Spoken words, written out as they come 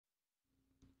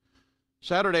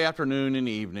Saturday afternoon and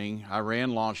evening,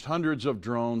 Iran launched hundreds of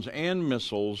drones and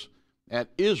missiles at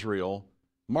Israel,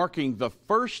 marking the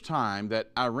first time that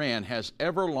Iran has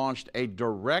ever launched a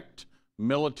direct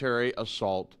military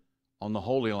assault on the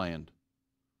Holy Land.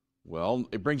 Well,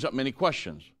 it brings up many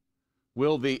questions.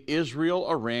 Will the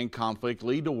Israel-Iran conflict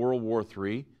lead to World War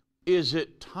III? Is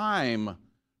it time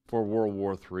for World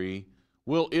War III?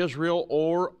 Will Israel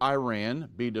or Iran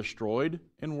be destroyed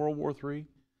in World War III?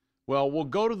 Well, we'll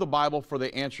go to the Bible for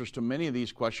the answers to many of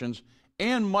these questions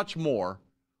and much more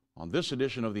on this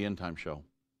edition of the Endtime Show.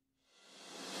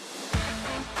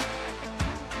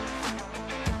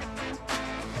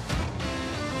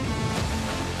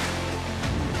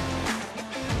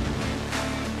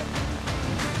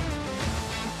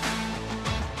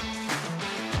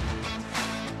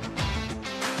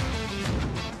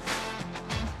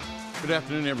 Good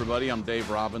afternoon, everybody. I'm Dave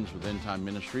Robbins with Endtime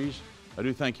Ministries. I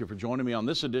do thank you for joining me on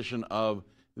this edition of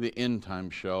the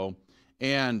Endtime Show.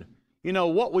 And, you know,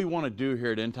 what we want to do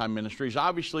here at Endtime Ministries,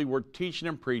 obviously we're teaching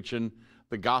and preaching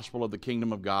the gospel of the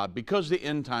kingdom of God because the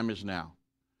end time is now.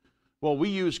 Well, we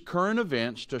use current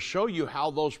events to show you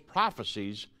how those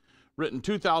prophecies written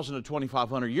 2,000 to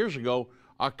 2,500 years ago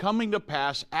are coming to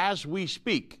pass as we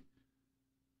speak,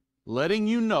 letting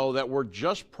you know that we're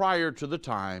just prior to the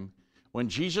time when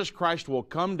Jesus Christ will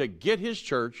come to get his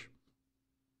church,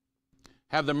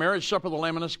 have the marriage supper of the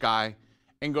Lamb in the sky,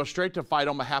 and go straight to fight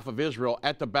on behalf of Israel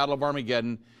at the Battle of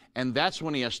Armageddon, and that's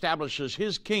when he establishes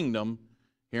his kingdom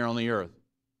here on the earth.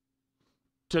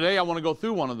 Today I want to go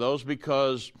through one of those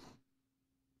because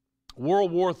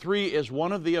World War III is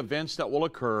one of the events that will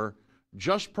occur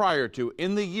just prior to,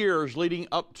 in the years leading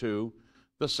up to,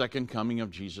 the second coming of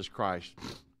Jesus Christ.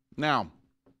 Now,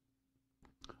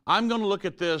 I'm going to look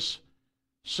at this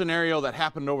scenario that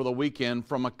happened over the weekend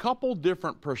from a couple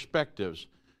different perspectives,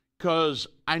 because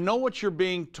I know what you're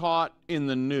being taught in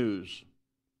the news,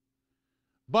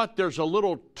 but there's a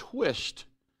little twist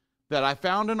that I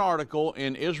found an article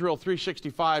in Israel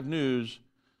 365 News.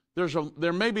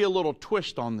 There may be a little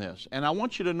twist on this, and I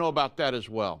want you to know about that as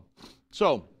well.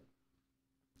 So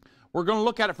we're going to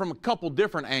look at it from a couple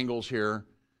different angles here,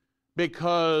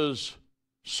 because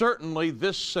certainly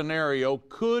this scenario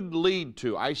could lead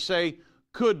to, I say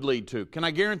could lead to. Can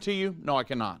I guarantee you? No, I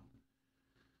cannot.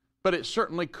 But it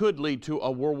certainly could lead to a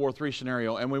World War III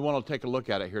scenario, and we want to take a look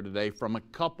at it here today from a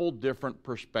couple different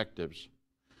perspectives.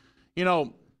 You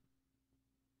know,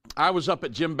 I was up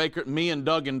at Jim Bakker, me and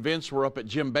Doug and Vince were up at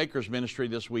Jim Bakker's ministry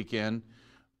this weekend.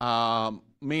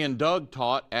 Me and Doug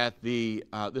taught at the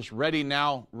this Ready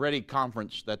Now Ready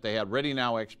conference that they had, Ready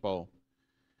Now Expo.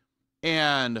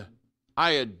 And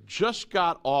I had just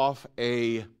got off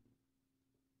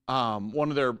one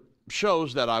of their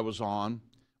shows that I was on,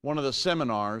 one of the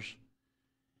seminars,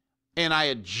 and I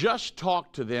had just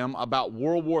talked to them about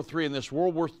World War III and this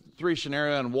World War III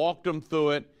scenario and walked them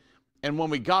through it. And when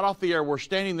we got off the air, we're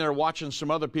standing there watching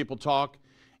some other people talk,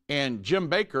 and Jim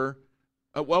Bakker,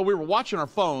 well, we were watching our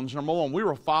phones, number one, we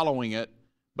were following it,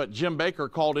 but Jim Bakker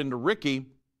called into Ricky.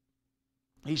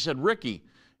 He said, Ricky,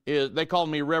 they called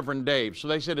me Reverend Dave. So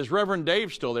they said, is Reverend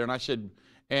Dave still there? And I said,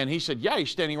 and he said, yeah,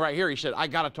 he's standing right here. He said, I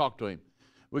got to talk to him.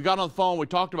 We got on the phone, we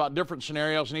talked about different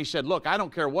scenarios, and he said, look, I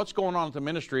don't care what's going on at the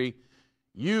ministry.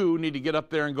 You need to get up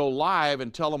there and go live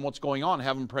and tell them what's going on,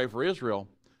 have them pray for Israel.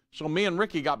 So me and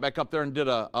Ricky got back up there and did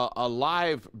a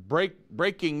live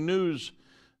breaking news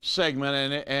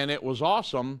segment, and it was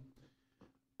awesome.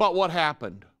 But what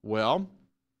happened? Well,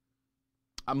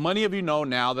 many of you know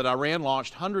now that Iran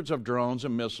launched hundreds of drones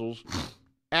and missiles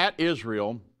at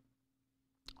Israel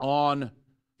on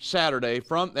Saturday,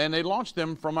 and they launched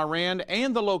them from Iran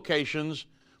and the locations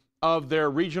of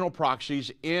their regional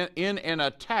proxies in an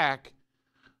attack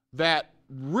that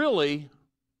really,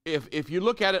 if you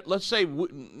look at it, let's say,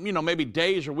 you know, maybe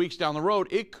days or weeks down the road,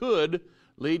 it could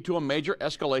lead to a major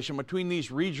escalation between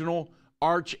these regional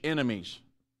arch enemies.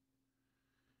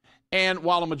 And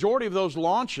while a majority of those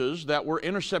launches that were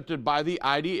intercepted by the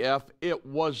IDF, it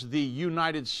was the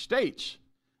United States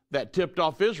that tipped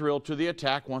off Israel to the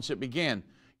attack once it began.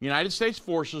 United States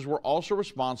forces were also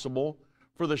responsible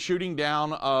for the shooting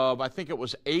down of, I think it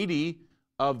was 80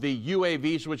 of the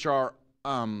UAVs, which are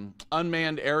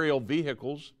unmanned aerial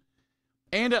vehicles,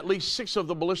 and at least 6 of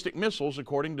the ballistic missiles,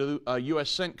 according to U.S.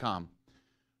 CENTCOM.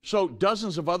 So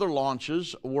dozens of other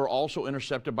launches were also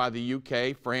intercepted by the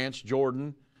UK, France,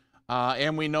 Jordan,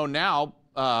 and we know now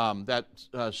that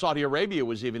Saudi Arabia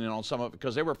was even in on some of it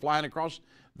because they were flying across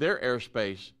their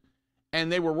airspace. And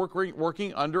they were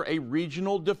working under a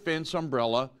regional defense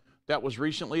umbrella that was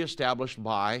recently established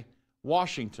by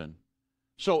Washington.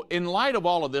 So in light of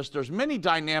all of this, there's many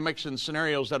dynamics and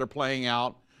scenarios that are playing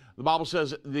out. The Bible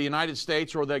says the United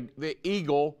States, or the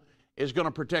eagle, is going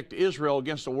to protect Israel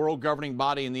against the world governing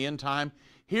body in the end time.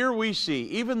 Here we see,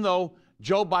 even though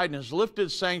Joe Biden has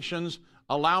lifted sanctions,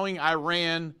 allowing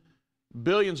Iran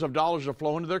billions of dollars to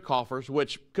flow into their coffers,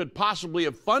 which could possibly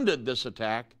have funded this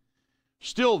attack,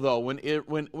 still though, when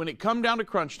it come down to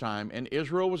crunch time and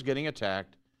Israel was getting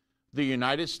attacked, the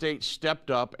United States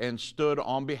stepped up and stood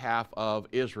on behalf of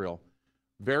Israel.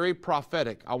 Very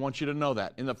prophetic. I want you to know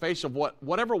that. In the face of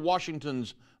whatever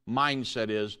Washington's mindset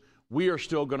is, we are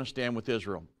still going to stand with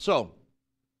Israel. So,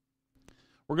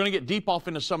 we're going to get deep off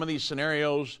into some of these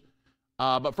scenarios,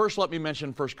 but first let me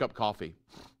mention First Cup Coffee.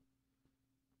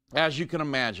 As you can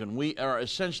imagine, we are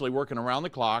essentially working around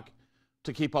the clock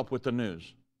to keep up with the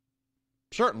news.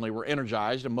 Certainly, we're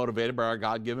energized and motivated by our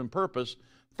God-given purpose.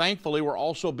 Thankfully, we're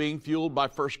also being fueled by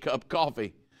First Cup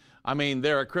Coffee. I mean,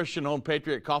 they're a Christian-owned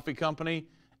Patriot coffee company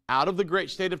out of the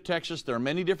great state of Texas. There are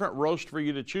many different roasts for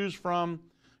you to choose from.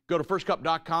 Go to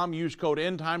firstcup.com, use code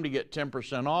Endtime to get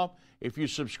 10% off. If you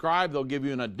subscribe, they'll give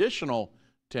you an additional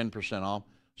 10% off.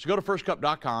 So go to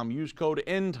firstcup.com, use code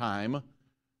Endtime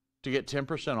to get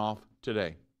 10% off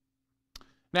today.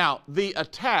 Now, the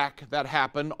attack that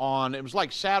happened on, it was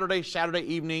like Saturday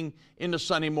evening into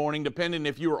Sunday morning, depending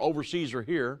if you were overseas or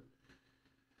here.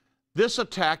 This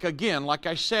attack, again, like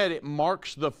I said, it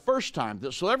marks the first time.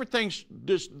 So everything's,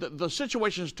 the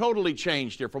situation's totally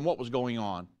changed here from what was going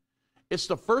on. It's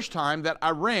the first time that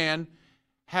Iran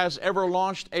has ever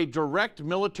launched a direct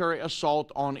military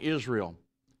assault on Israel.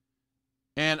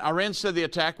 And Iran said the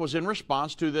attack was in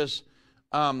response to this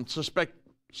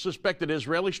suspected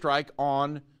Israeli strike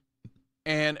on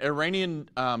an Iranian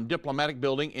diplomatic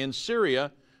building in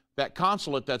Syria, that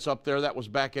consulate that's up there. That was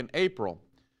back in April.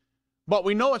 But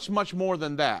we know it's much more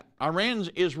than that. Iran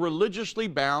is religiously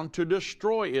bound to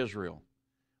destroy Israel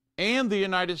and the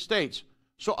United States.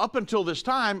 So up until this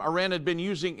time, Iran had been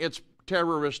using its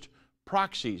terrorist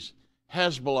proxies,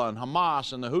 Hezbollah and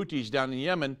Hamas and the Houthis down in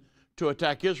Yemen, to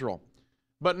attack Israel.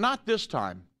 But not this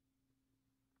time.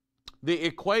 The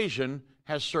equation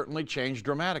has certainly changed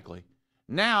dramatically.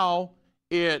 Now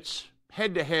it's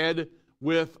head-to-head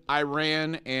with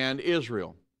Iran and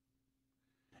Israel.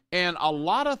 And a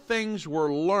lot of things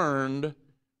were learned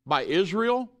by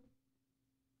Israel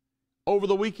over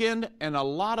the weekend, and a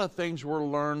lot of things were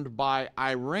learned by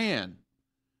Iran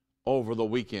over the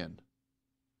weekend.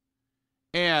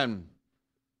 And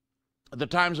the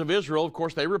Times of Israel, of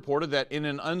course, they reported that in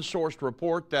an unsourced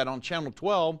report that on Channel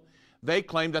 12, they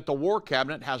claimed that the War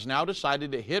Cabinet has now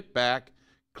decided to hit back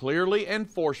clearly and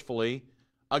forcefully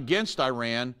against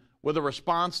Iran with a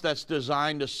response that's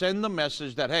designed to send the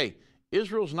message that, hey,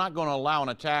 Israel's not going to allow an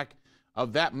attack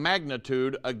of that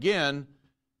magnitude again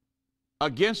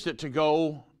against it to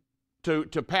go to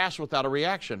pass without a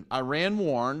reaction. Iran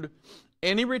warned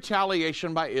any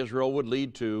retaliation by Israel would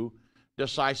lead to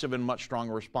decisive and much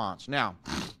stronger response. Now,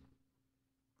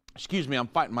 excuse me, I'm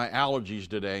fighting my allergies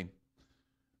today.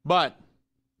 But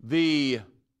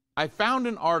I found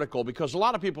an article because a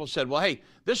lot of people have said, well, hey,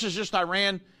 this is just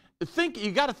Iran.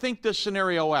 You got to think this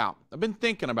scenario out. I've been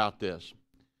thinking about this.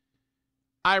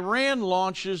 Iran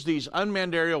launches these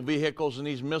unmanned aerial vehicles and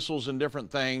these missiles and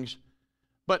different things,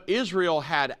 but Israel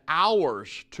had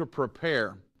hours to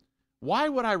prepare. Why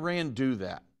would Iran do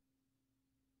that?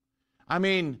 I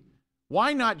mean,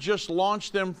 why not just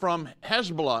launch them from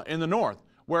Hezbollah in the north,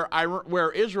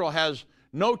 where Israel has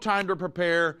no time to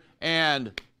prepare?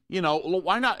 And, you know,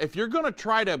 why not? If you're going to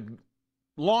try to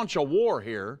launch a war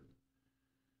here,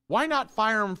 why not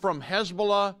fire them from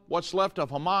Hezbollah, what's left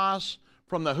of Hamas,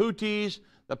 from the Houthis,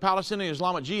 the Palestinian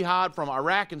Islamic Jihad, from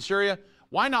Iraq and Syria?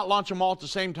 Why not launch them all at the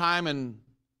same time? And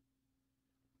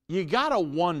you got to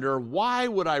wonder, why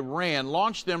would Iran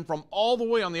launch them from all the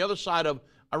way on the other side of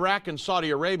Iraq and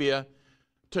Saudi Arabia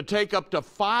to take up to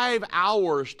 5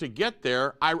 hours to get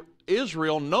there?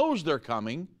 Israel knows they're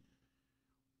coming.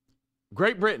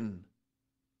 Great Britain,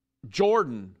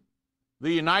 Jordan,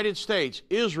 the United States,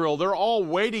 Israel, they're all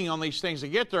waiting on these things to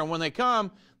get there. And when they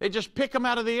come, they just pick them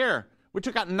out of the air. We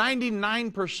took out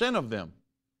 99% of them.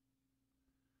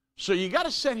 So you got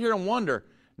to sit here and wonder,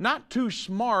 not too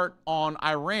smart on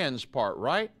Iran's part,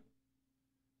 right?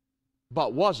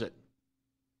 But was it?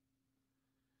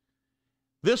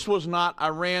 This was not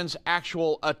Iran's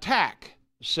actual attack,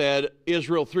 said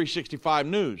Israel 365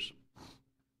 News.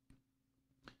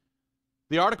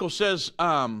 The article says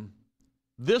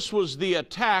this was the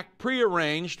attack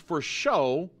prearranged for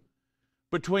show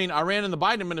between Iran and the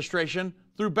Biden administration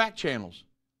through back channels.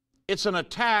 It's an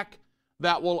attack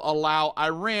that will allow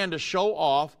Iran to show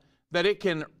off that it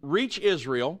can reach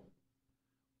Israel.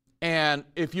 And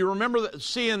if you remember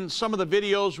seeing some of the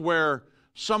videos where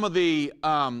some of the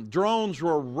drones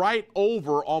were right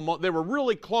over, almost, they were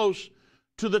really close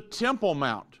to the Temple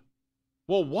Mount.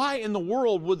 Well, why in the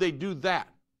world would they do that?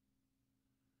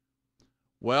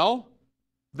 Well,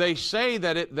 they say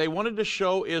that they wanted to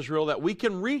show Israel that we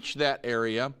can reach that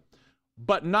area,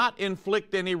 but not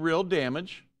inflict any real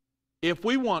damage if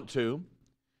we want to.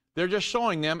 They're just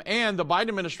showing them, and the Biden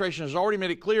administration has already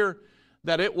made it clear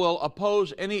that it will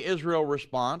oppose any Israel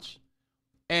response,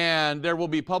 and there will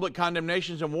be public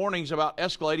condemnations and warnings about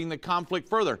escalating the conflict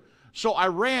further. So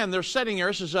Iran, they're setting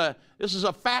there, this is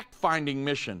a fact-finding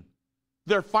mission.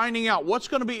 They're finding out what's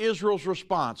going to be Israel's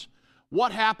response.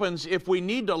 What happens if we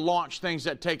need to launch things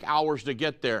that take hours to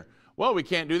get there? Well, we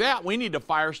can't do that. We need to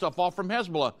fire stuff off from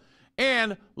Hezbollah.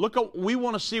 And look, we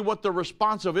want to see what the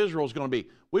response of Israel is going to be.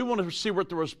 We want to see what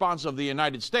the response of the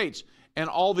United States and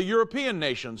all the European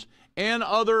nations and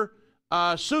other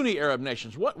Sunni Arab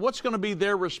nations. What's going to be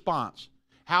their response?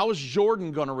 How is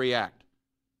Jordan going to react?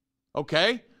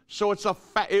 Okay, so it's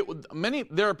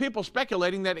there are people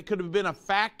speculating that it could have been a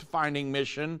fact-finding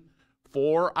mission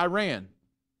for Iran.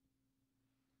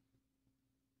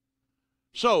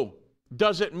 So,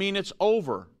 does it mean it's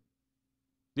over?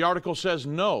 The article says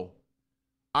no.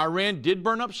 Iran did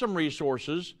burn up some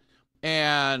resources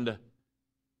and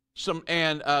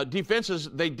defenses.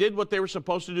 They did what they were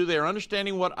supposed to do. They are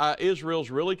understanding what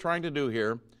Israel's really trying to do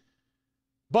here.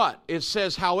 But it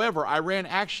says, however, Iran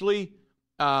actually,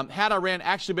 had Iran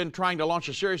actually been trying to launch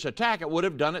a serious attack, it would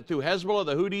have done it through Hezbollah,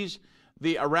 the Houthis,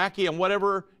 the Iraqi, and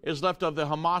whatever is left of the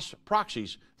Hamas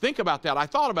proxies. Think about that.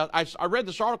 I read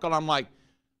this article and I'm like,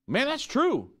 man, that's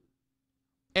true.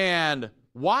 And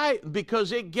why?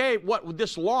 Because it gave,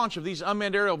 this launch of these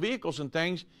unmanned aerial vehicles and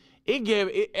things,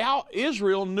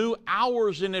 Israel knew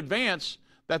hours in advance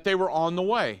that they were on the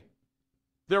way.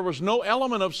 There was no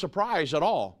element of surprise at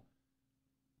all.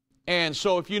 And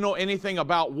so if you know anything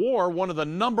about war, one of the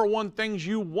number one things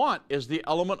you want is the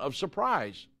element of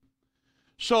surprise.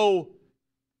 So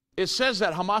it says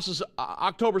that Hamas's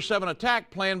October 7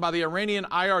 attack planned by the Iranian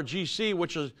IRGC,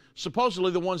 which is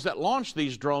supposedly the ones that launched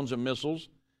these drones and missiles,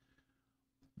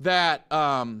 that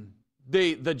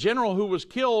the general who was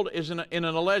killed is in an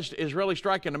alleged Israeli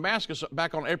strike in Damascus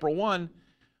back on April 1,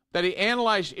 that he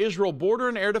analyzed Israel border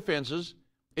and air defenses,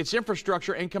 its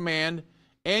infrastructure and command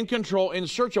and control in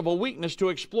search of a weakness to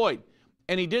exploit.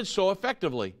 And he did so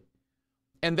effectively.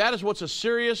 And that is what a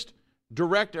serious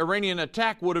direct Iranian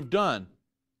attack would have done.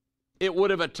 It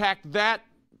would have attacked that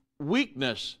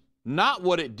weakness, not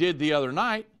what it did the other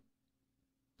night.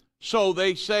 So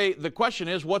they say, the question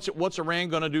is, what's Iran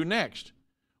going to do next?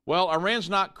 Well, Iran's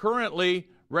not currently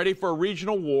ready for a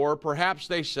regional war. Perhaps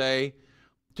they say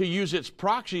to use its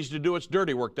proxies to do its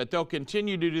dirty work, that they'll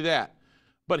continue to do that.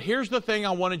 But here's the thing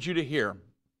I wanted you to hear.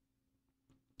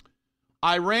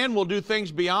 Iran will do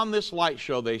things beyond this light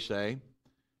show, they say,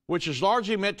 which is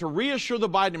largely meant to reassure the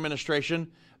Biden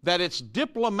administration that its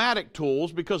diplomatic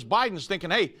tools, because Biden's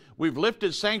thinking, hey, we've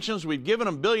lifted sanctions, we've given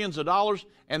them billions of dollars,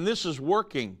 and this is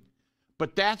working.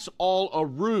 But that's all a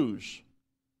ruse.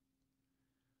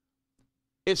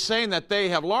 It's saying that they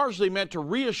have largely meant to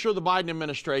reassure the Biden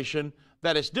administration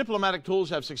that its diplomatic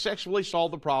tools have successfully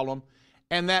solved the problem,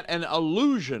 and that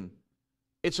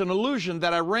it's an illusion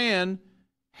that Iran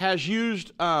has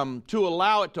used to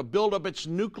allow it to build up its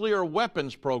nuclear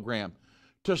weapons program,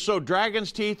 to sow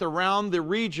dragon's teeth around the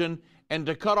region, and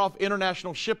to cut off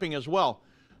international shipping as well.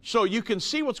 So you can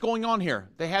see what's going on here.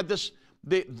 They had this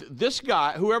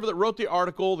guy, whoever that wrote the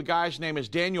article, the guy's name is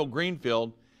Daniel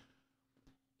Greenfield.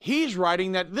 He's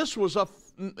writing that this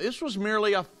was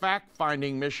merely a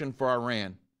fact-finding mission for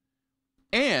Iran.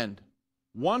 And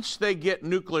once they get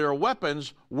nuclear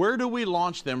weapons, where do we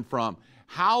launch them from?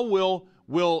 How will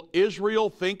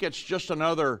Israel think it's just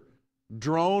another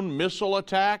drone missile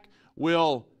attack?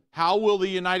 How will the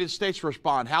United States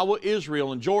respond? How will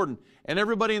Israel and Jordan and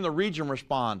everybody in the region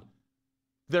respond?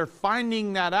 They're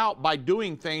finding that out by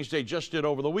doing things they just did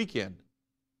over the weekend.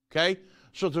 Okay?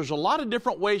 So there's a lot of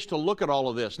different ways to look at all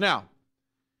of this. Now,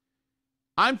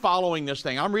 I'm following this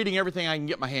thing. I'm reading everything I can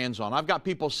get my hands on. I've got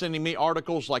people sending me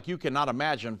articles like you cannot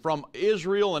imagine from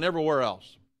Israel and everywhere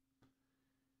else.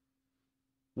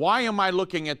 Why am I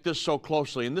looking at this so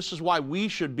closely? And this is why we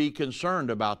should be concerned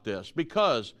about this,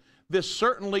 because this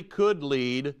certainly could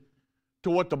lead to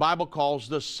what the Bible calls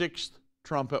the sixth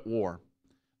trumpet war.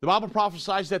 The Bible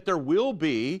prophesies that there will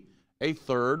be a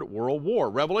third world war.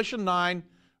 Revelation 9,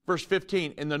 verse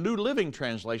 15, in the New Living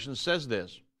Translation says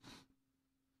this: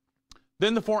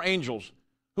 Then the four angels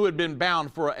who had been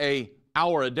bound for an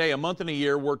hour, a day, a month, and a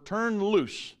year were turned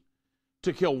loose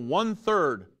to kill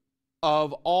 1/3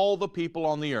 of all the people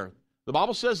on the earth. The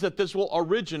Bible says that this will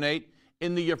originate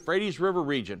in the Euphrates River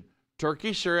region,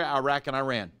 Turkey, Syria, Iraq, and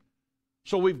Iran.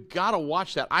 So we've got to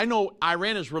watch that. I know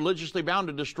Iran is religiously bound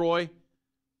to destroy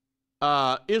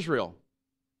Israel.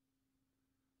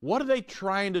 What are they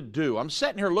trying to do? I'm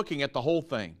sitting here looking at the whole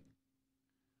thing.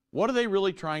 What are they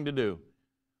really trying to do?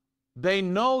 They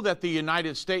know that the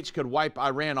United States could wipe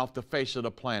Iran off the face of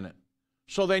the planet.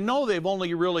 So they know they've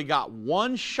only really got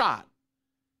one shot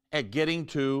at getting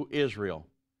to Israel.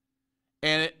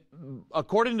 And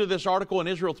according to this article in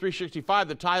Israel 365,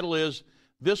 the title is,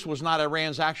 "This was not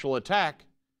Iran's actual attack."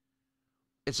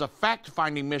 It's a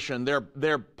fact-finding mission.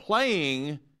 They're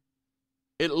playing,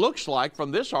 it looks like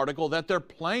from this article, that they're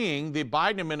playing the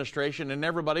Biden administration and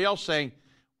everybody else saying,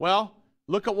 well,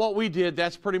 look at what we did.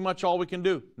 That's pretty much all we can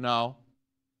do. No.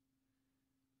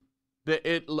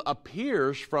 It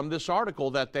appears from this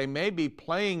article that they may be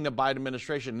playing the Biden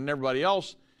administration and everybody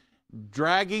else,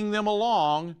 dragging them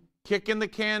along, kicking the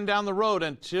can down the road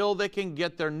until they can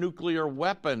get their nuclear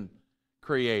weapon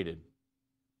created.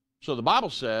 So the Bible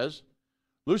says,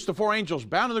 loose the four angels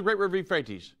bound in the great river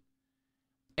Euphrates.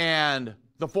 And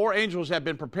the four angels have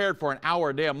been prepared for an hour,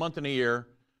 a day, a month, and a year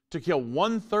to kill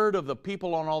 1/3 of the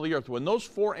people on all the earth. When those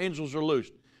four angels are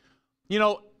loosed, you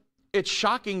know, it's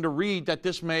shocking to read that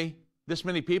this many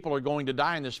people are going to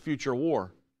die in this future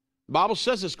war. The Bible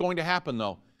says it's going to happen,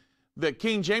 though. The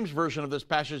King James Version of this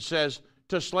passage says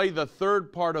to slay the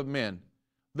third part of men.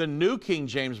 The New King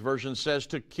James Version says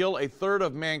to kill 1/3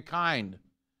 of mankind.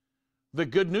 The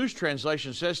Good News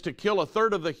Translation says to kill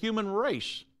 1/3 of the human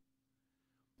race.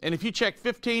 And if you check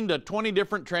 15 to 20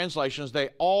 different translations, they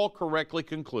all correctly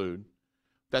conclude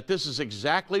that this is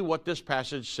exactly what this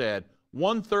passage said.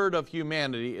 1/3 of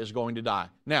humanity is going to die.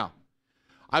 Now,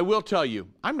 I will tell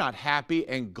you, I'm not happy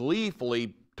and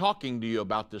gleefully talking to you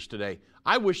about this today.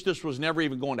 I wish this was never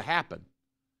even going to happen.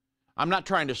 I'm not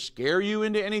trying to scare you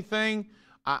into anything.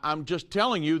 I'm just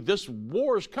telling you this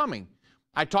war is coming.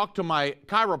 I talked to my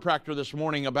chiropractor this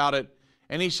morning about it,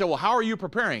 and he said, well, how are you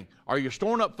preparing? Are you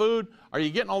storing up food? Are you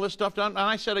getting all this stuff done? And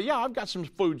I said, yeah, I've got some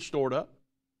food stored up.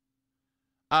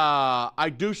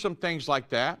 I do some things like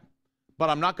that, but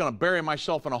I'm not going to bury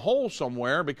myself in a hole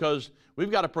somewhere because we've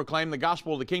got to proclaim the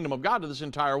gospel of the kingdom of God to this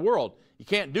entire world. You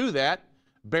can't do that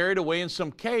buried away in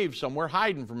some cave somewhere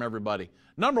hiding from everybody.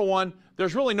 Number one,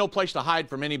 there's really no place to hide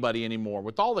from anybody anymore.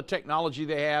 With all the technology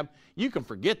they have, you can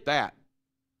forget that.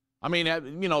 I mean,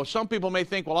 you know, some people may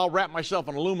think, well, I'll wrap myself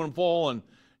in aluminum foil and,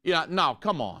 yeah, no,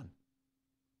 come on.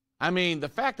 I mean, the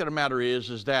fact of the matter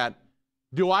is that,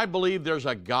 do I believe there's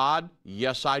a God?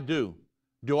 Yes, I do.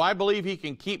 Do I believe he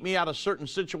can keep me out of certain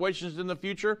situations in the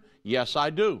future? Yes,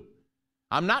 I do.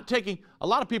 I'm not taking, a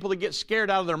lot of people that get scared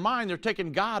out of their mind, they're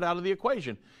taking God out of the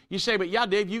equation. You say, but yeah,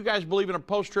 Dave, you guys believe in a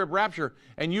post-trib rapture,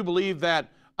 and you believe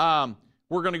that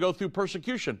we're going to go through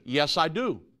persecution. Yes, I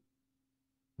do.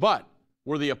 But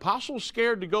were the apostles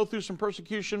scared to go through some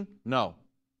persecution? No.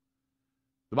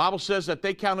 The Bible says that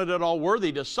they counted it all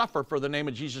worthy to suffer for the name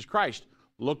of Jesus Christ.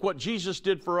 Look what Jesus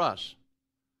did for us.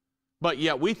 But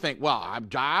yet we think, well, I'm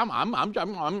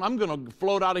going to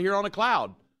float out of here on a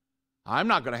cloud. I'm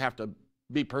not going to have to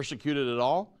be persecuted at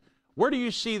all. Where do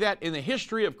you see that in the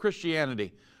history of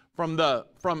Christianity?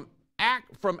 From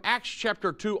Acts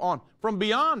chapter 2 on, from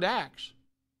beyond Acts.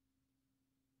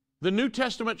 The New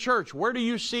Testament church, where do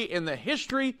you see in the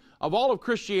history of all of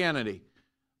Christianity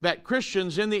that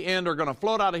Christians in the end are going to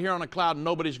float out of here on a cloud and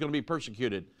nobody's going to be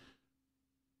persecuted?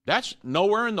 That's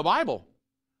nowhere in the Bible.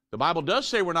 The Bible does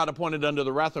say we're not appointed unto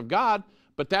the wrath of God,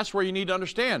 but that's where you need to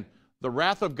understand. The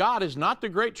wrath of God is not the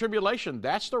great tribulation.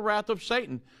 That's the wrath of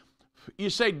Satan. You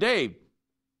say, Dave,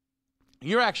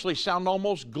 you actually sound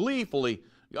almost gleefully,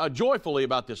 joyfully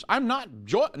about this. I'm not,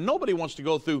 nobody wants to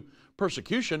go through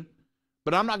persecution,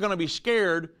 but I'm not going to be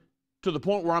scared to the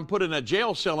point where I'm put in a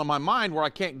jail cell in my mind where I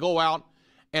can't go out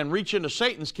and reach into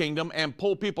Satan's kingdom and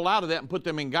pull people out of that and put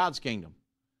them in God's kingdom.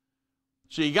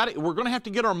 So we're going to have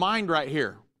to get our mind right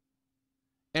here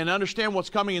and understand what's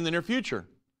coming in the near future.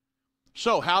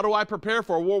 So how do I prepare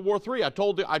for World War III? I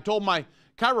told my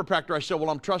chiropractor, I said, well,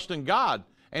 I'm trusting God.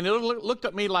 And he looked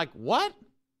at me like, what?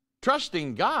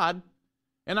 Trusting God?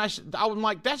 And I was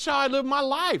like, that's how I live my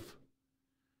life.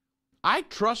 I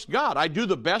trust God. I do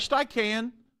the best I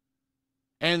can,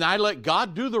 and I let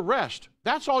God do the rest.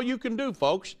 That's all you can do,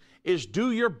 folks, is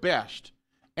do your best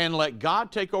and let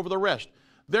God take over the rest.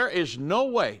 There is no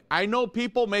way. I know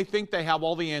people may think they have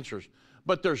all the answers,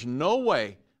 but there's no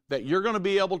way that you're going to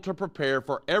be able to prepare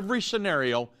for every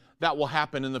scenario that will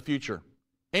happen in the future.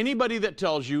 Anybody that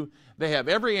tells you they have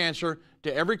every answer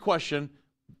to every question,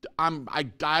 I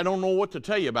don't know what to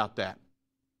tell you about that.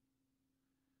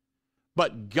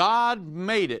 But God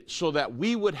made it so that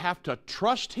we would have to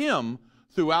trust Him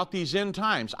throughout these end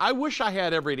times. I wish I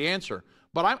had every answer,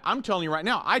 but I'm telling you right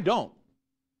now, I don't.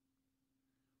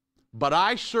 But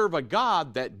I serve a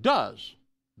God that does.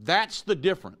 That's the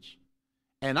difference.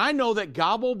 And I know that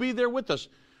God will be there with us.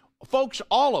 Folks,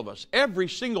 all of us, every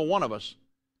single one of us,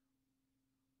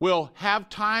 will have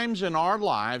times in our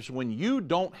lives when you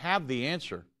don't have the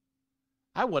answer.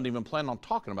 I wasn't even planning on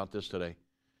talking about this today.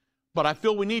 But I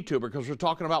feel we need to, because we're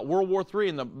talking about World War III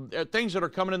and the things that are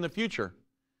coming in the future.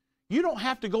 You don't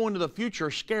have to go into the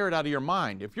future scared out of your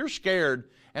mind. If you're scared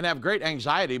and have great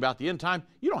anxiety about the end time,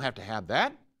 you don't have to have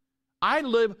that.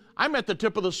 I'm at the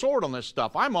tip of the sword on this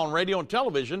stuff. I'm on radio and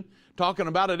television talking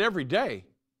about it every day.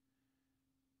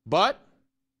 But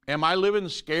am I living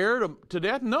scared to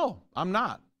death? No, I'm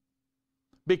not.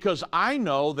 Because I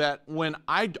know that when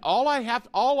all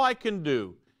I can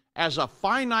do as a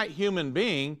finite human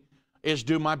being is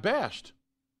do my best.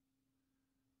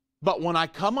 But when I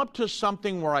come up to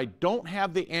something where I don't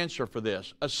have the answer for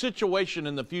this, a situation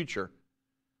in the future,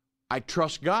 I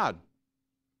trust God.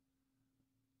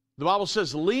 The Bible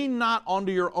says, lean not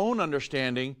onto your own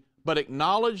understanding, but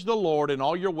acknowledge the Lord in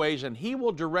all your ways, and He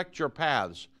will direct your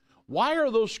paths. Why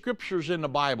are those scriptures in the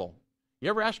Bible? You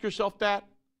ever ask yourself that?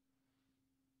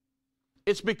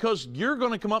 It's because you're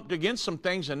going to come up against some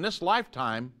things in this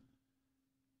lifetime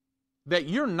that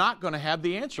you're not going to have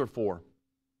the answer for.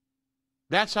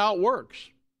 That's how it works.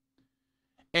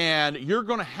 And you're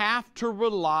going to have to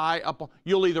rely upon,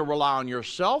 you'll either rely on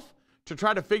yourself to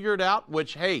try to figure it out,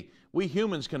 which, hey, we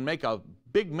humans can make a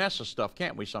big mess of stuff,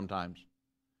 can't we, sometimes?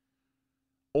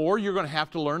 Or you're going to have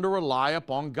to learn to rely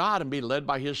upon God and be led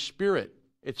by His Spirit.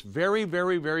 It's very,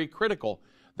 very, very critical.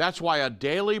 That's why a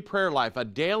daily prayer life, a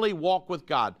daily walk with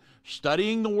God,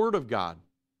 studying the Word of God.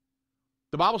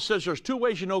 The Bible says there's two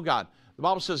ways you know God. The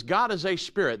Bible says God is a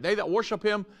spirit. They that worship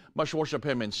Him must worship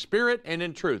Him in spirit and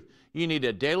in truth. You need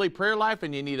a daily prayer life,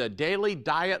 and you need a daily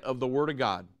diet of the Word of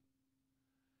God.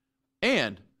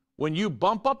 And when you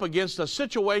bump up against a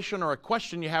situation or a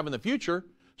question you have in the future,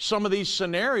 some of these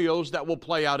scenarios that will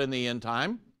play out in the end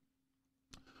time,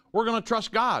 we're going to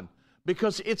trust God,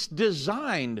 because it's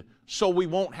designed so we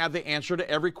won't have the answer to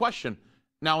every question.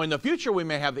 Now, in the future, we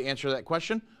may have the answer to that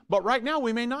question, but right now,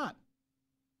 we may not.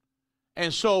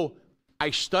 And so, I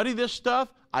study this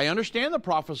stuff. I understand the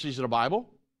prophecies of the Bible,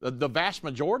 the vast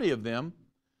majority of them,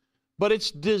 but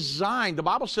it's designed. The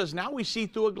Bible says, now we see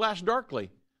through a glass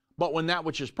darkly, but when that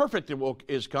which is perfect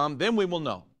is come, then we will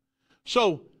know.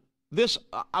 So,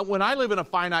 when I live in a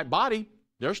finite body,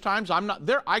 there's times I'm not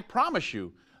there. I promise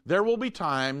you, there will be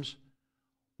times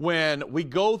when we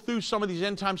go through some of these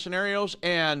end time scenarios,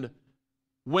 and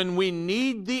when we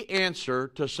need the answer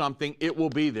to something, it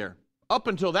will be there. Up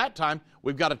until that time,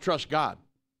 we've got to trust God.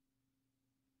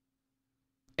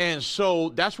 And so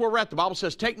that's where we're at. The Bible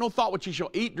says, take no thought what ye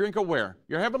shall eat, drink, or wear.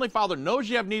 Your heavenly Father knows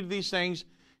you have need of these things.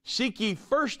 Seek ye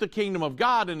first the kingdom of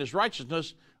God and His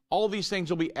righteousness. All these things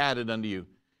will be added unto you.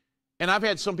 And I've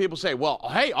had some people say, well,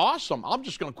 hey, awesome. I'm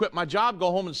just going to quit my job,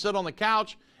 go home and sit on the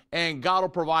couch, and God will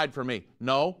provide for me.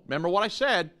 No, remember what I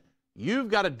said. You've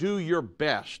got to do your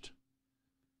best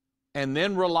and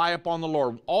then rely upon the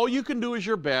Lord. All you can do is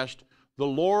your best. The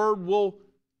Lord will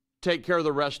take care of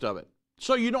the rest of it.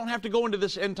 So you don't have to go into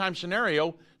this end time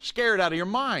scenario scared out of your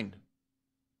mind.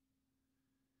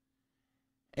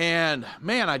 And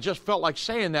man, I just felt like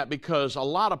saying that because a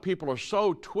lot of people are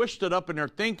so twisted up in their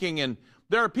thinking, and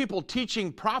there are people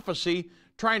teaching prophecy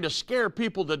trying to scare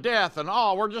people to death, and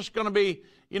oh, we're just going to be,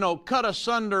 cut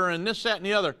asunder and this, that, and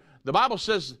the other. The Bible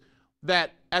says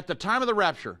that at the time of the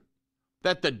rapture,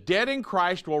 that the dead in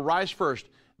Christ will rise first.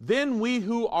 Then we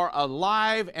who are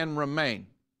alive and remain.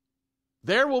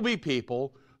 There will be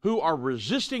people who are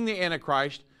resisting the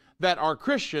Antichrist, that are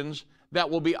Christians, that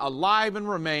will be alive and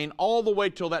remain all the way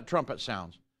till that trumpet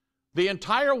sounds. The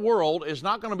entire world is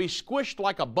not going to be squished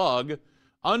like a bug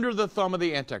under the thumb of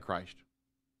the Antichrist.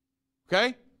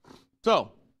 Okay?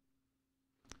 So,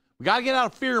 we got to get out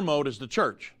of fear mode as the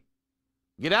church.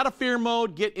 Get out of fear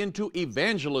mode, get into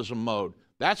evangelism mode.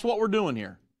 That's what we're doing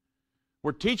here.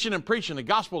 We're teaching and preaching the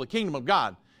gospel of the kingdom of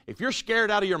God. If you're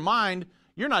scared out of your mind,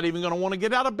 you're not even going to want to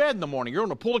get out of bed in the morning. You're going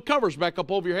to pull the covers back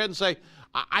up over your head and say,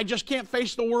 I just can't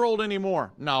face the world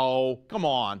anymore. No, come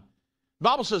on. The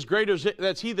Bible says, greater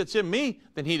is He that's in me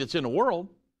than he that's in the world.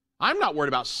 I'm not worried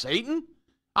about Satan.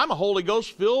 I'm a Holy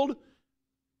Ghost-filled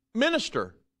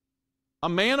minister, a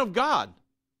man of God.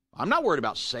 I'm not worried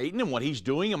about Satan and what he's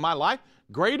doing in my life.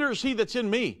 Greater is He that's in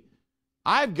me.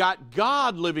 I've got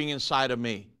God living inside of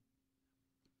me.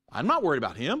 I'm not worried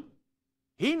about him.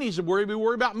 He needs to be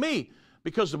worried about me,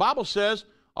 because the Bible says,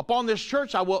 upon this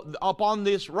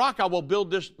rock I will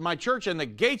build my church, and the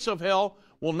gates of hell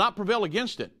will not prevail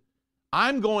against it.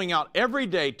 I'm going out every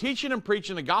day teaching and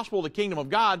preaching the gospel of the kingdom of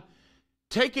God,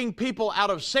 taking people out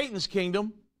of Satan's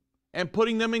kingdom and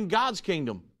putting them in God's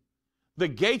kingdom. The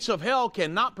gates of hell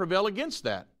cannot prevail against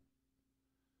that.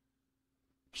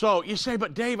 So you say,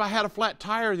 but Dave, I had a flat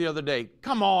tire the other day.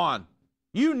 Come on.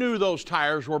 You knew those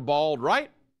tires were bald, right?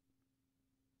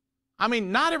 I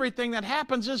mean, not everything that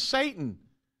happens is Satan.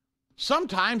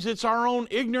 Sometimes it's our own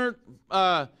ignorant,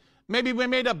 maybe we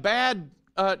made a bad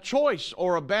choice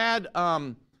or a bad,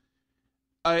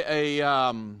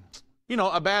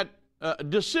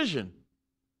 decision.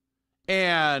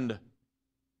 And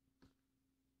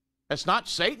it's not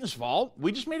Satan's fault.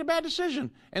 We just made a bad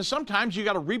decision. And sometimes you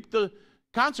got to reap the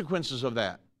consequences of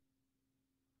that.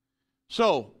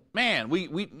 So, man, we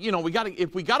got to,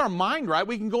 if we got our mind right,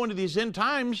 we can go into these end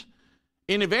times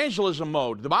in evangelism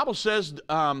mode. The Bible says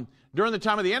during the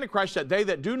time of the Antichrist that they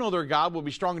that do know their God will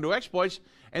be strong and do exploits,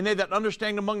 and they that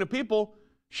understand among the people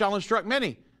shall instruct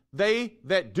many. They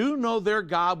that do know their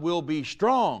God will be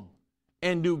strong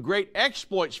and do great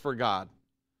exploits for God.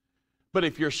 But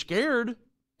if you're scared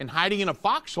and hiding in a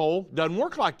foxhole, doesn't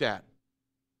work like that.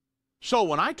 So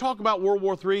when I talk about World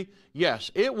War III,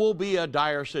 yes, it will be a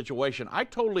dire situation. I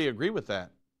totally agree with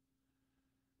that.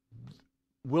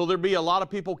 Will there be a lot of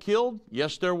people killed?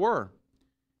 Yes, there were.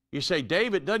 You say,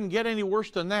 Dave, it doesn't get any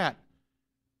worse than that.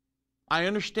 I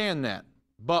understand that.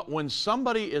 But when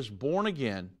somebody is born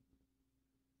again,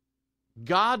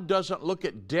 God doesn't look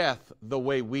at death the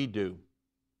way we do.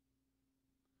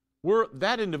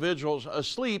 That individual's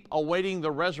asleep awaiting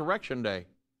the resurrection day.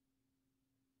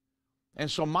 And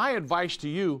so my advice to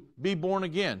you, be born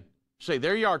again. Say,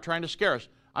 there you are trying to scare us.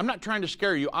 I'm not trying to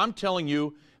scare you. I'm telling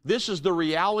you, this is the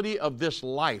reality of this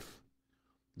life.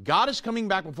 God is coming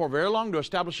back before very long to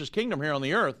establish His kingdom here on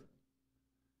the earth.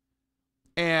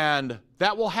 And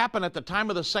that will happen at the time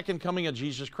of the second coming of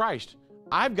Jesus Christ.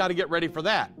 I've got to get ready for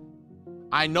that.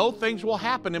 I know things will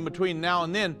happen in between now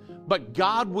and then, but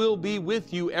God will be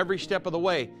with you every step of the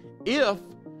way if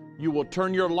you will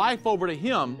turn your life over to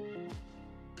Him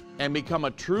and become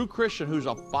a true Christian who's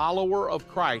a follower of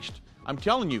Christ. I'm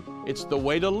telling you, it's the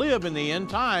way to live in the end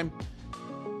time.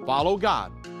 Follow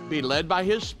God, be led by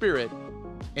His Spirit,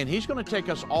 and He's going to take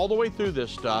us all the way through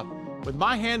this stuff. With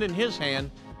my hand in His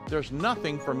hand, there's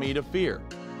nothing for me to fear.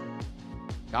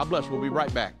 God bless. We'll be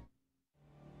right back.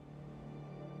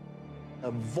 A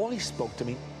voice spoke to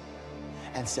me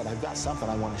and said, I've got something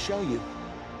I want to show you.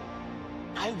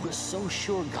 I was so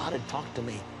sure God had talked to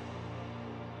me.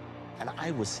 And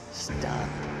I was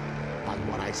stunned by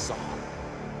what I saw.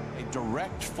 A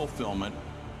direct fulfillment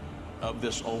of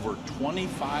this over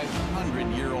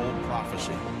 2,500-year-old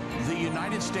prophecy. The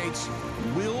United States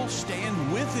will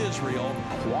stand with Israel.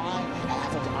 Why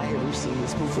haven't I ever seen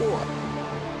this before?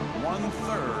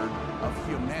 1/3 of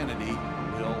humanity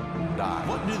will die.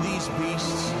 What do these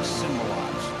beasts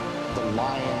symbolize? The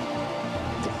lion,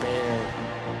 the bear,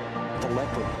 the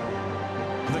leopard.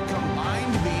 The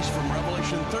combined beast from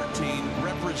Revelation 13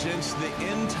 represents the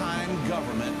end-time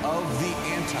government of the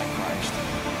Antichrist.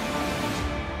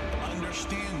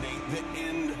 Understanding the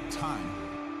end time.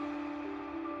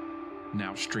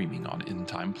 Now streaming on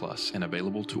Endtime Plus and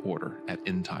available to order at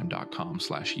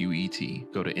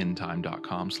endtime.com/UET. Go to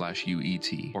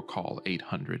endtime.com/UET or call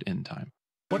 800-ENDTIME.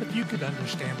 What if you could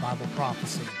understand Bible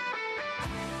prophecy?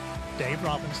 Dave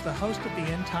Robbins, the host of the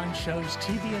Endtime Show's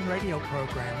TV and radio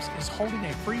programs, is holding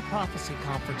a free prophecy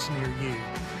conference near you.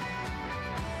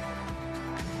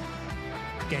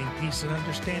 Gain peace and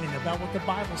understanding about what the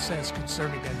Bible says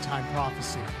concerning end-time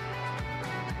prophecy.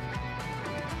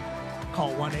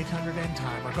 Call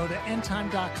 1-800-ENDTIME or go to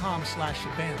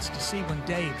endtime.com/events to see when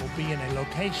Dave will be in a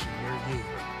location near you.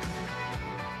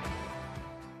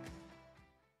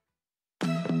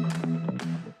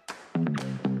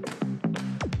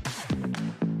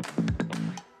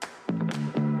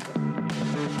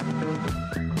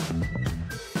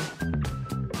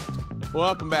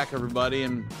 Welcome back, everybody.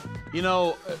 And, you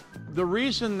know, the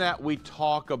reason that we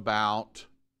talk about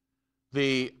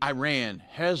the Iran,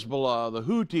 Hezbollah, the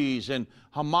Houthis, and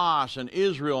Hamas, and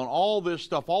Israel, and all this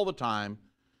stuff all the time,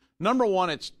 number one,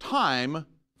 it's time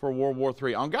for World War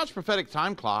III. On God's prophetic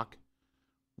time clock,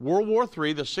 World War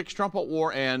III, the Sixth Trumpet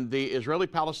War, and the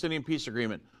Israeli-Palestinian peace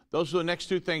agreement, those are the next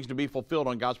two things to be fulfilled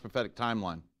on God's prophetic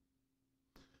timeline.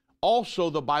 Also,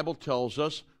 the Bible tells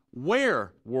us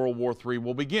where World War III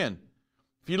will begin.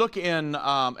 If you look in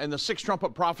the Sixth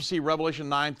Trumpet Prophecy, Revelation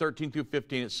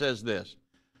 9:13-15, it says this.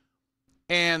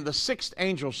 And the sixth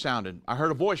angel sounded. I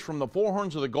heard a voice from the four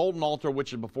horns of the golden altar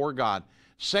which is before God,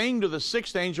 saying to the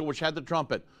sixth angel which had the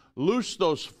trumpet, loose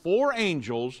those four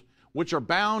angels which are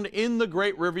bound in the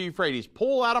great river Euphrates.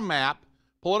 Pull out a map,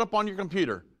 pull it up on your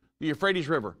computer, the Euphrates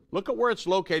River. Look at where it's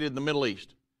located in the Middle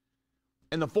East.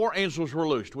 And the 4 angels were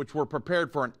loosed, which were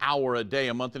prepared for an hour a day,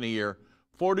 a month, and a year,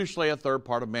 for to slay a third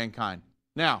part of mankind.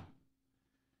 Now,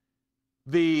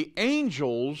 the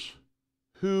angels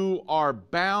who are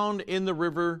bound in the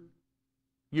river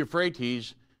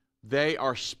Euphrates, they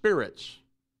are spirits.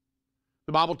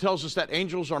 The Bible tells us that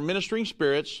angels are ministering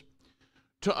spirits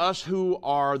to us who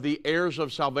are the heirs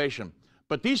of salvation.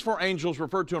 But these 4 angels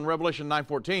referred to in Revelation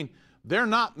 9:14, they're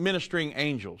not ministering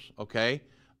angels, okay?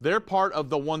 They're part of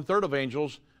the 1/3 of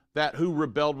angels who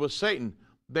rebelled with Satan.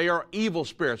 They are evil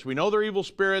spirits. We know they're evil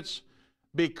spirits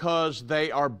because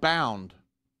they are bound.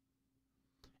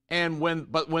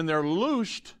 But when they're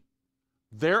loosed,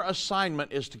 their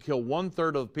assignment is to kill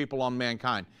 1/3 of the people on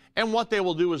mankind. And what they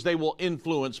will do is they will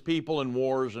influence people in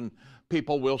wars, and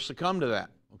people will succumb to that,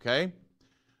 okay?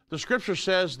 The scripture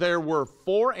says there were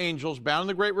 4 angels bound in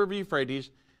the great river Euphrates.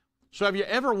 So have you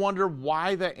ever wondered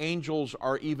why the angels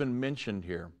are even mentioned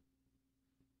here?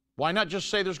 Why not just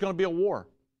say there's going to be a war?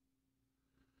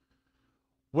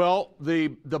 Well, the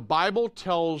Bible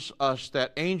tells us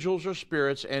that angels are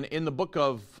spirits, and in the book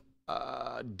of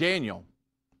Daniel,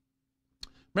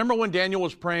 remember when Daniel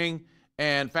was praying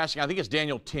and fasting? I think it's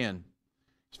Daniel 10.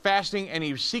 He's fasting and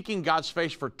he's seeking God's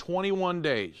face for 21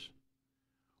 days.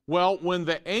 Well, when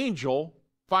the angel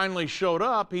finally showed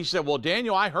up, he said, well,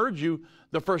 Daniel, I heard you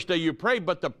the first day you prayed,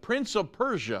 but the prince of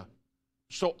Persia,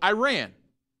 so Iran,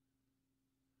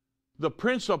 the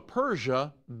prince of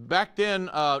Persia, back then,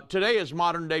 today is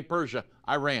modern day Persia,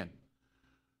 Iran.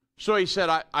 So he said,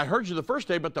 I heard you the first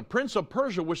day, but the prince of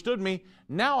Persia withstood me.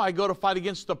 Now I go to fight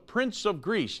against the prince of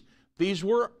Greece. These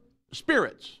were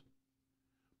spirits.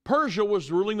 Persia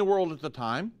was ruling the world at the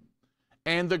time,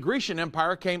 and the Grecian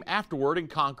Empire came afterward and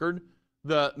conquered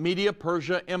the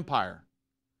Media-Persia Empire.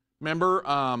 Remember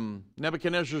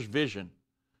Nebuchadnezzar's vision.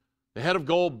 The head of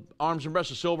gold, arms and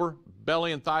breasts of silver,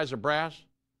 belly and thighs of brass.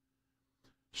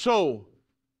 So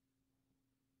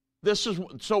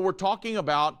we're talking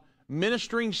about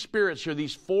ministering spirits here,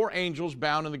 these 4 angels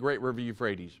bound in the great river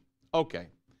Euphrates. Okay,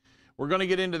 we're going to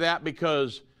get into that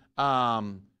because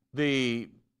the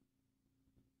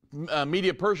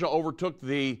Media-Persia overtook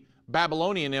the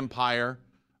Babylonian Empire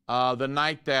the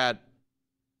night that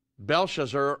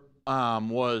Belshazzar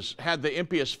had the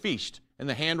impious feast, and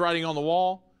the handwriting on the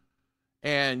wall.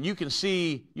 And you can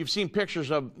see, you've seen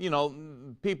pictures of,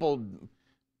 people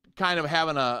kind of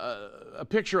having a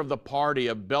picture of the party,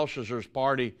 of Belshazzar's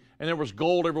party, and there was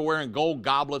gold everywhere and gold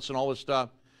goblets and all this stuff.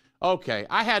 Okay,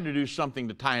 I had to do something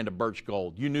to tie into birch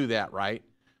gold. You knew that, right?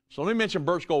 So let me mention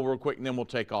birch gold real quick, and then we'll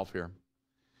take off here.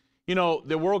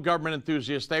 The world government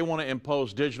enthusiasts, they want to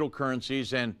impose digital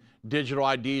currencies and digital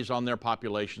IDs on their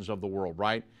populations of the world,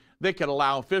 right? They could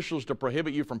allow officials to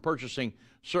prohibit you from purchasing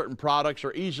certain products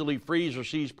or easily freeze or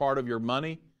seize part of your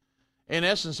money. In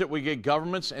essence, it would give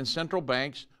governments and central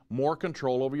banks more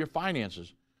control over your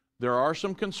finances. There are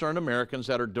some concerned Americans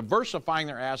that are diversifying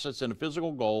their assets into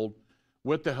physical gold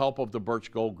with the help of the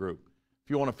Birch Gold Group. If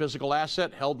you want a physical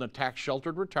asset held in a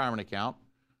tax-sheltered retirement account,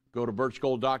 go to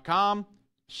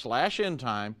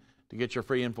birchgold.com/endtime to get your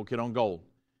free info kit on gold.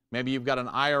 Maybe you've got an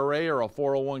IRA or a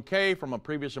 401k from a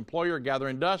previous employer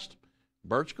gathering dust.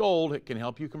 Birch Gold can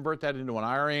help you convert that into an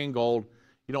IRA in gold.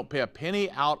 You don't pay a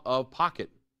penny out of pocket.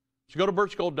 So go to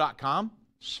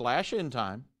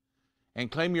birchgold.com/endtime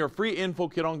and claim your free info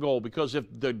kit on gold, because if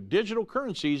the digital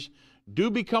currencies do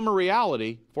become a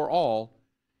reality for all,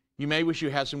 you may wish you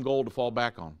had some gold to fall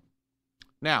back on.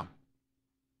 Now,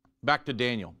 back to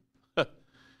Daniel.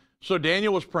 So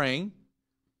Daniel was praying,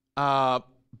 but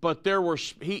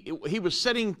he was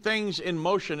setting things in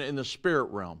motion in the spirit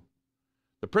realm.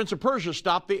 The prince of Persia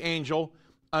stopped the angel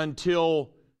until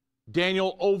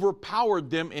Daniel overpowered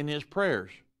them in his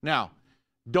prayers. Now,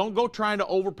 don't go trying to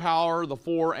overpower the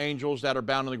 4 angels that are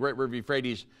bound in the great river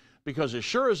Euphrates, because as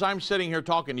sure as I'm sitting here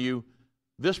talking to you,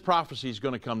 this prophecy is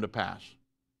going to come to pass.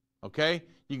 Okay?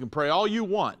 You can pray all you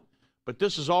want, but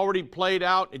this is already played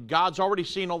out, and God's already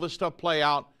seen all this stuff play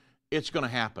out. It's going to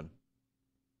happen.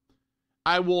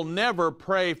 I will never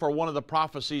pray for one of the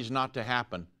prophecies not to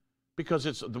happen, because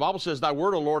the Bible says, thy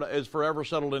word, O Lord, is forever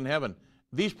settled in heaven.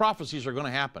 These prophecies are going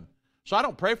to happen. So I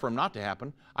don't pray for them not to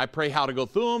happen. I pray how to go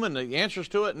through them and the answers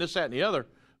to it and this, that, and the other,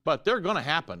 but they're going to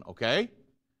happen, okay?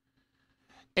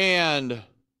 And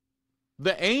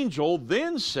the angel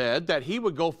then said that he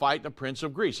would go fight the prince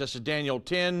of Greece. This is Daniel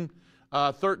 10,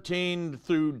 13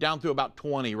 down through about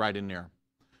 20 right in there.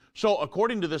 So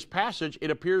according to this passage, it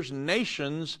appears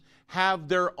nations have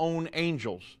their own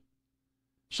angels.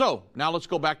 So now let's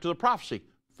go back to the prophecy.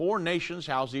 4 nations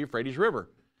house the Euphrates River.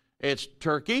 It's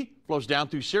Turkey, flows down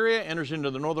through Syria, enters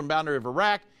into the northern boundary of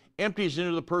Iraq, empties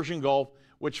into the Persian Gulf,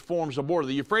 which forms a border.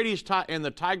 The Euphrates and the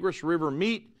Tigris River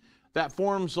meet. That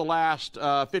forms the last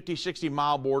 50,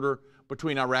 60-mile border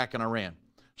between Iraq and Iran.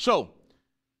 So,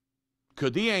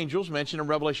 could the angels mentioned in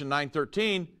Revelation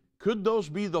 9:13, could those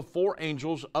be the 4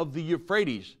 angels of the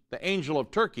Euphrates? The angel of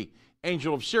Turkey,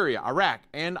 angel of Syria, Iraq,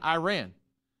 and Iran.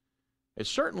 It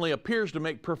certainly appears to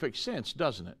make perfect sense,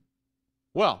 doesn't it?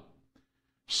 Well,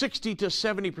 60 to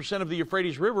 70% of the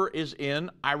Euphrates River is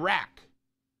in Iraq.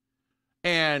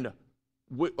 And,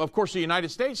 of course, the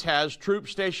United States has troops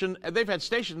stationed, and they've had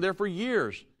stationed there for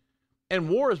years. And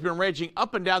war has been raging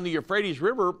up and down the Euphrates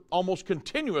River almost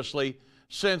continuously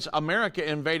since America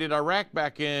invaded Iraq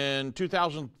back in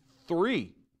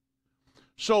 2003.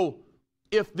 So,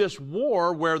 if this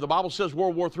war, where the Bible says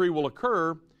World War III will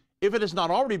occur, if it has not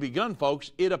already begun,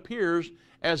 folks, it appears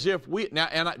as if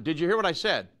did you hear what I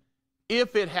said?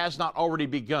 If it has not already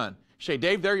begun. You say,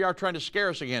 Dave, there you are trying to scare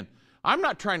us again. I'm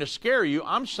not trying to scare you.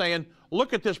 I'm saying,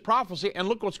 look at this prophecy and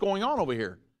look what's going on over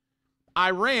here.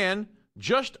 Iran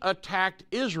just attacked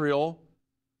Israel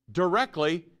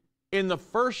directly in the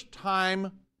first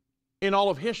time in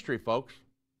all of history, folks.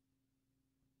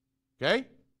 Okay?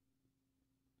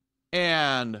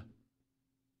 And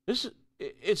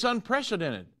it's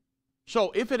unprecedented.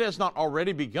 So if it has not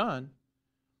already begun,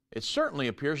 it certainly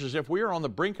appears as if we are on the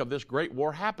brink of this great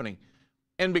war happening.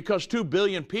 And because 2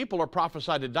 billion people are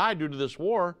prophesied to die due to this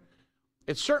war,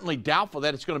 it's certainly doubtful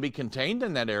that it's going to be contained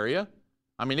in that area.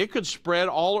 I mean, it could spread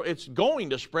it's going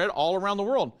to spread all around the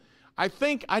world. I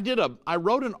think I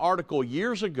wrote an article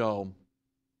years ago,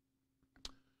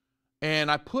 and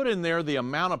I put in there the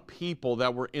amount of people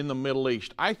that were in the Middle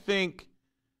East. I think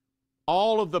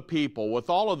all of the people, with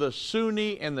all of the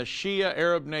Sunni and the Shia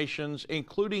Arab nations,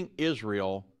 including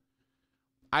Israel,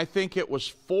 I think it was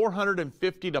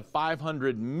 450 to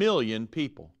 500 million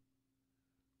people.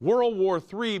 World War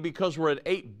III, because we're at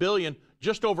 8 billion,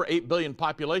 just over 8 billion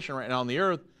population right now on the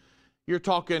earth, you're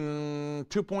talking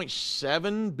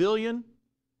 2.7 billion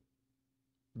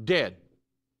dead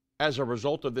as a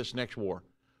result of this next war.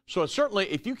 So it's certainly,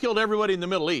 if you killed everybody in the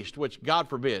Middle East, which God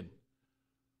forbid,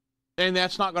 and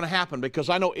that's not going to happen, because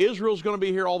I know Israel's going to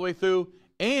be here all the way through,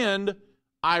 and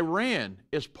Iran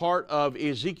is part of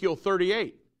Ezekiel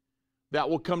 38 that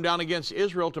will come down against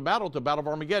Israel to battle of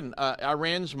Armageddon.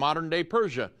 Iran's modern-day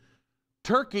Persia.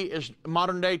 Turkey is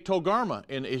modern-day Togarmah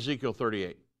in Ezekiel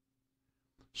 38.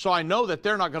 So I know that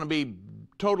they're not going to be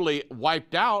totally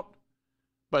wiped out,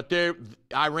 but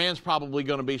Iran's probably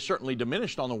going to be certainly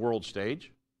diminished on the world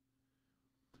stage.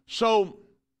 So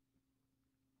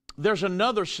there's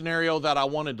another scenario that I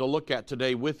wanted to look at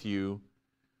today with you,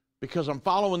 because I'm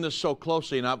following this so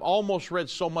closely, and I've almost read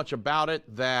so much about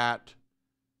it that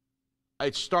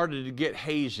it started to get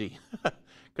hazy,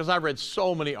 because I've read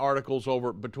so many articles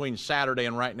over between Saturday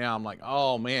and right now. I'm like,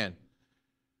 oh, man.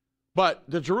 But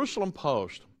the Jerusalem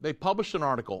Post, they published an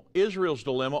article, Israel's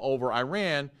dilemma over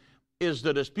Iran is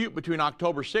the dispute between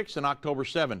October 6th and October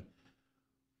 7th.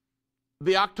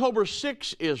 The October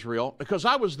 6th Israel, because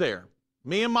I was there,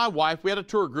 me and my wife, we had a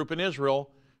tour group in Israel,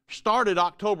 started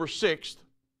October 6th,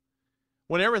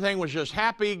 when everything was just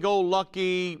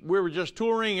happy-go-lucky, we were just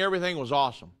touring, everything was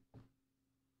awesome.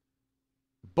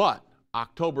 But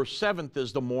October 7th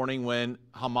is the morning when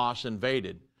Hamas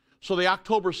invaded. So the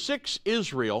October 6th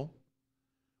Israel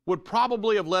would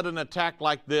probably have led an attack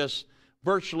like this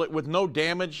virtually with no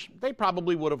damage. They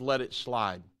probably would have let it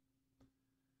slide.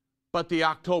 But the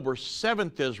October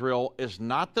 7th Israel is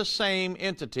not the same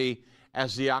entity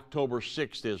as the October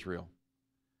 6th Israel.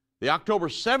 The October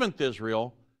 7th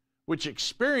Israel, which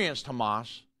experienced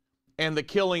Hamas and the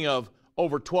killing of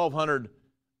over 1,200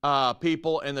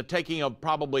 people and the taking of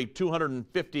probably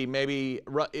 250, maybe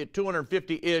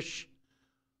 250-ish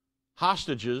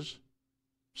hostages,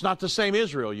 it's not the same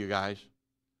Israel, you guys.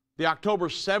 The October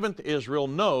 7th Israel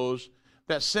knows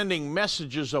that sending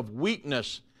messages of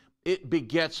weakness, it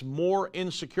begets more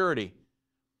insecurity.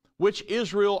 Which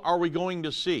Israel are we going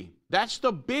to see? That's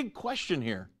the big question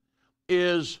here,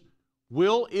 is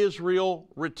will Israel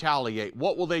retaliate?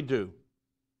 What will they do?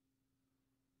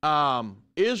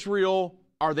 Israel,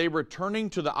 are they returning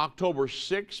to the October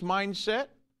 6th mindset?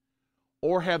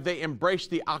 Or have they embraced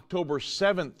the October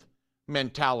 7th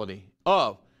mentality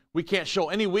of, we can't show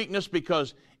any weakness,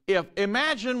 because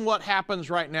imagine what happens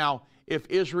right now if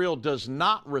Israel does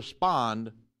not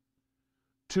respond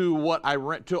to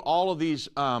all of these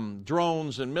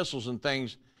drones and missiles and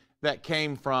things that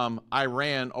came from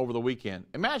Iran over the weekend.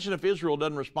 Imagine if Israel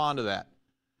doesn't respond to that.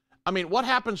 I mean, what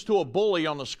happens to a bully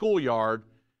on the schoolyard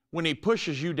when he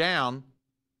pushes you down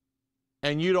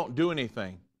and you don't do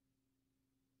anything.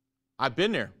 I've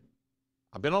been there.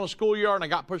 I've been on the schoolyard and I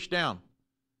got pushed down.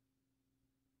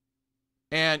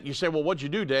 And you say, well, what'd you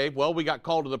do, Dave? Well, we got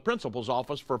called to the principal's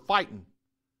office for fighting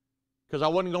because I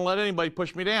wasn't going to let anybody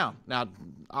push me down. Now,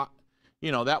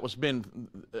 that was been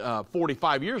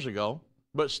 45 years ago,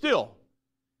 but still,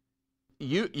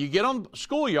 you get on the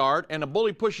schoolyard and a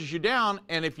bully pushes you down,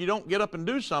 and if you don't get up and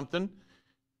do something,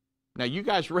 now you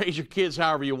guys raise your kids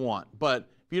however you want, but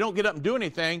if you don't get up and do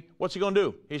anything, what's he going to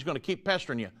do? He's going to keep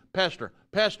pestering you. Pester.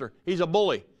 He's a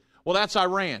bully. Well, that's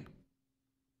Iran.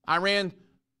 Iran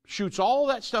shoots all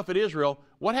that stuff at Israel.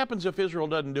 What happens if Israel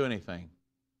doesn't do anything?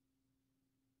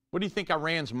 What do you think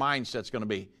Iran's mindset's going to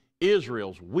be?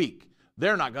 Israel's weak.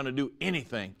 They're not going to do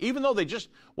anything, even though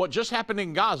what just happened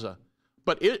in Gaza.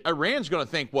 But Iran's going to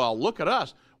think, well, look at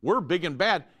us. We're big and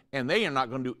bad, and they are not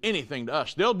going to do anything to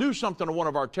us. They'll do something to one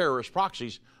of our terrorist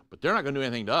proxies, but they're not going to do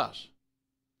anything to us.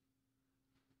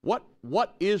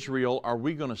 What Israel are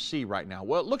we going to see right now?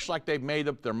 Well, it looks like they've made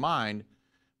up their mind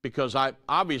because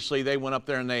obviously they went up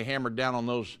there and they hammered down on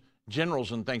those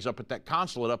generals and things up at that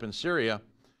consulate up in Syria.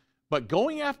 But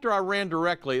going after Iran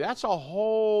directly, that's a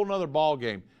whole nother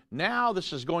ballgame. Now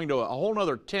this is going to a whole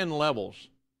nother 10 levels.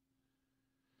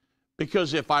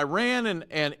 Because if Iran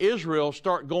and Israel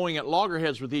start going at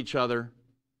loggerheads with each other,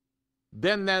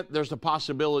 then there's the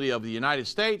possibility of the United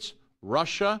States,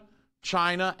 Russia,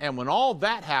 China, and when all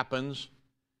that happens,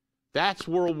 that's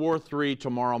World War III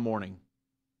tomorrow morning.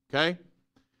 Okay?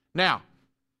 Now,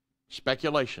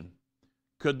 speculation.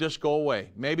 Could this go away?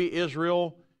 Maybe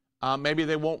Israel, maybe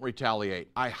they won't retaliate.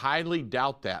 I highly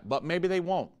doubt that, but maybe they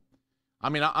won't. I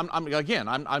mean,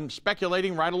 I'm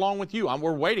speculating right along with you.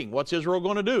 We're waiting. What's Israel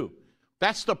going to do?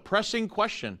 That's the pressing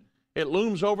question. It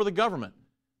looms over the government.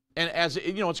 And as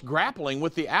it's grappling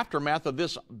with the aftermath of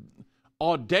this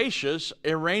audacious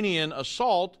Iranian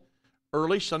assault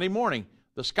early Sunday morning.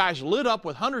 The skies lit up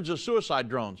with hundreds of suicide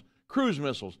drones, cruise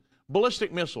missiles,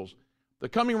 ballistic missiles. They're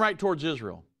coming right towards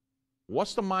Israel.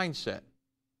 What's the mindset?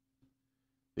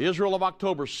 The Israel of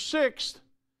October 6th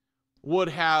would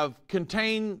have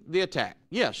contained the attack.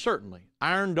 Yes, certainly.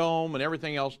 Iron Dome and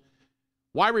everything else.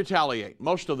 Why retaliate?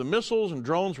 Most of the missiles and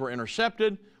drones were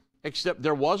intercepted, except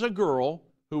there was a girl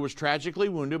who was tragically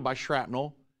wounded by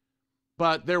shrapnel,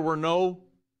 but there were no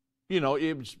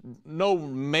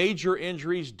major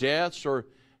injuries, deaths, or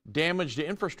damage to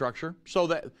infrastructure. So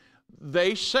that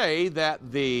they say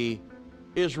that the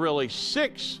Israeli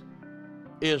 6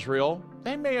 Israel,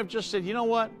 they may have just said, you know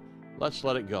what, let's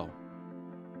let it go.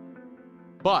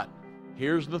 But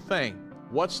here's the thing.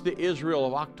 What's the Israel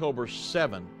of October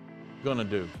 7 going to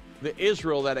do? The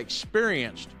Israel that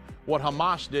experienced what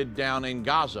Hamas did down in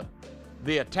Gaza,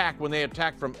 the attack when they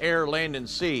attacked from air, land, and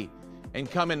sea, and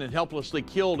come in and helplessly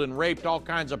killed and raped all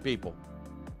kinds of people.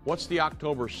 What's the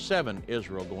October 7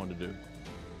 Israel going to do?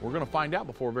 We're going to find out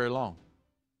before very long.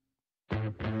 They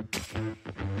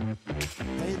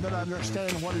that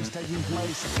understand what is taking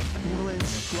place will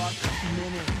instruct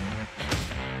many.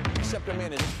 Except a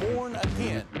man is born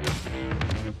again,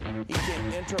 he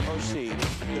can enter or see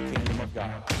the kingdom of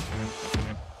God.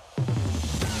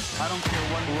 I don't care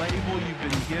what label you've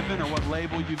been given or what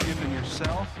label you've given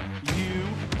yourself. You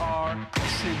are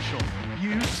essential.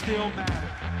 You still matter.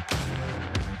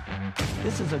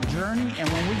 This is a journey, and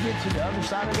when we get to the other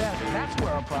side of that, that's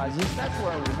where our prize is. That's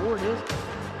where our reward is.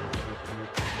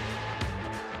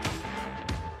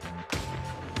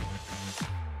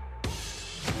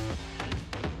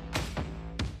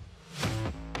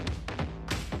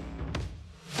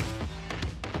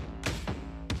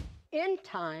 End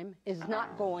time is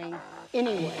not going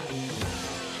anywhere.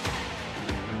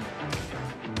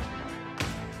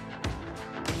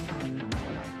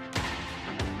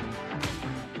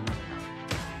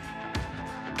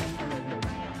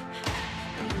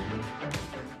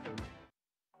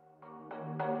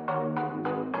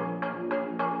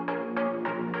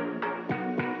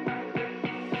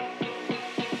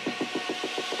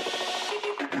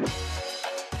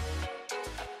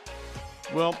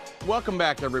 Well, welcome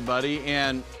back, everybody,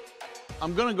 and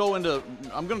I'm going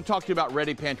to talk to you about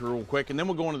Ready Pantry real quick, and then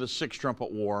we'll go into the Six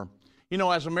Trumpet War. You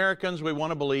know, as Americans, we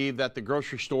want to believe that the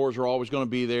grocery stores are always going to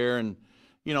be there, and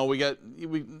you know,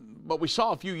 but we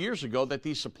saw a few years ago that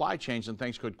these supply chains and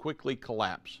things could quickly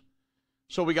collapse.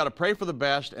 So we got to pray for the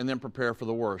best and then prepare for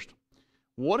the worst.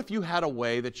 What if you had a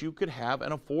way that you could have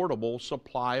an affordable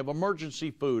supply of emergency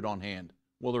food on hand?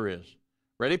 Well, there is.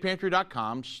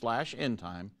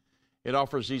 ReadyPantry.com/endtime. It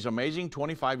offers these amazing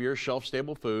 25-year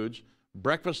shelf-stable foods,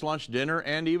 breakfast, lunch, dinner,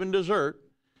 and even dessert.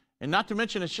 And not to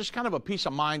mention, it's just kind of a peace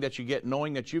of mind that you get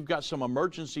knowing that you've got some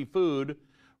emergency food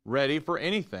ready for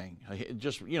anything.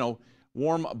 Just, you know,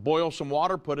 boil some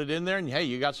water, put it in there, and hey,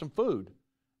 you got some food.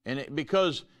 And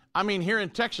because, I mean, here in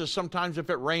Texas, sometimes if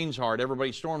it rains hard,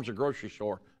 everybody storms a grocery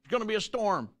store. It's going to be a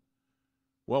storm.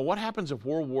 Well, what happens if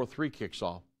World War III kicks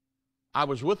off? I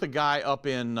was with a guy up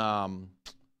in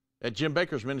at Jim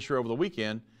Baker's ministry over the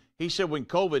weekend. He said when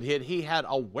COVID hit, he had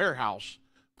a warehouse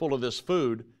full of this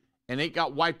food, and it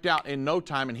got wiped out in no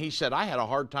time. And he said, I had a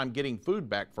hard time getting food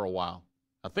back for a while.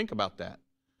 Now think about that.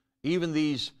 Even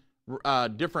these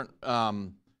different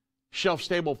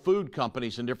shelf-stable food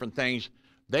companies and different things,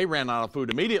 they ran out of food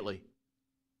immediately.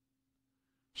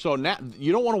 So now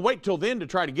you don't want to wait till then to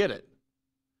try to get it.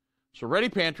 So Ready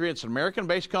Pantry, it's an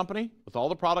American-based company with all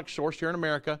the products sourced here in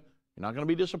America. You're not going to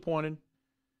be disappointed.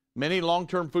 Many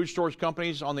long-term food storage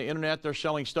companies on the internet, they're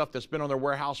selling stuff that's been on their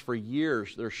warehouse for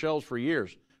years, their shelves for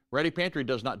years. Ready Pantry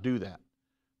does not do that.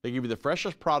 They give you the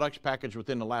freshest products packaged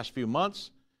within the last few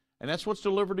months, and that's what's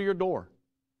delivered to your door.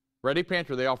 Ready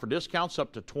Pantry, they offer discounts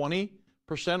up to 20%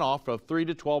 off of 3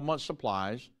 to 12 month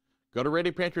supplies. Go to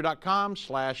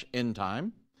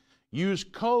readypantry.com/endtime. Use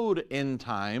code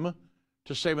endtime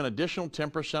to save an additional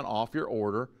 10% off your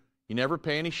order. You never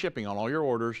pay any shipping on all your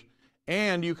orders.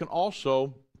 And you can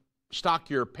also stock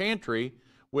your pantry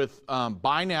with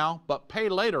buy now but pay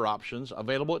later options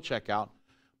available at checkout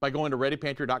by going to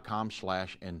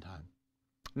readypantry.com/endtime.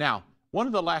 Now, one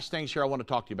of the last things here I want to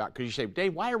talk to you about, because you say,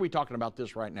 Dave, why are we talking about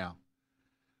this right now?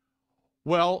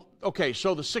 Well, okay,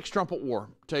 so the sixth trumpet war,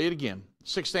 tell you it again.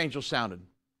 Sixth angel sounded.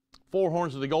 4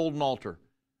 horns of the golden altar,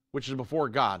 which is before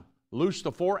God, loosed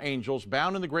the 4 angels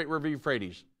bound in the great river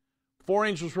Euphrates. 4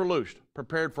 angels were loosed,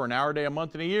 prepared for an hour, day, a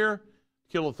month, and a year,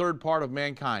 kill a third part of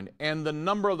mankind. And the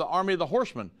number of the army of the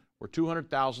horsemen were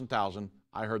 200,000.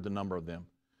 I heard the number of them.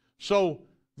 So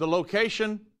the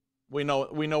location, we know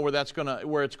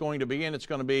where it's going to begin. It's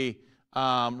going to be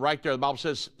right there. The Bible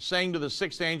says, saying to the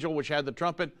sixth angel, which had the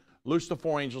trumpet, loose the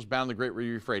 4 angels bound in the great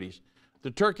river Euphrates.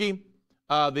 The Turkey,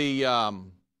 the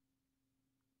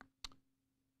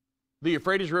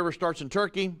Euphrates River starts in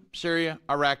Turkey, Syria,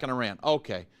 Iraq, and Iran.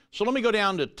 Okay, so let me go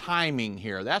down to timing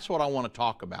here. That's what I want to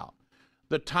talk about.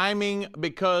 The timing,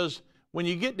 because when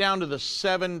you get down to the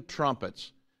 7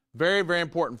 trumpets, very, very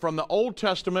important. From the Old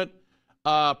Testament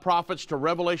prophets to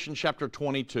Revelation chapter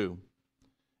 22,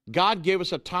 God gave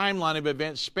us a timeline of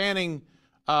events spanning,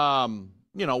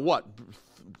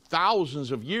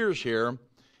 thousands of years here.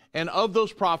 And of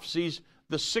those prophecies,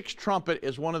 the 6th trumpet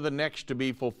is one of the next to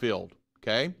be fulfilled,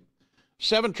 okay?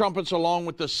 7 trumpets along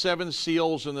with the 7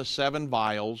 seals and the 7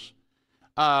 vials,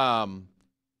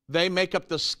 they make up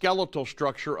the skeletal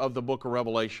structure of the book of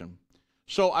Revelation.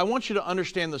 So I want you to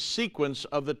understand the sequence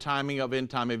of the timing of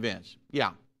end-time events.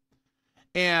 Yeah.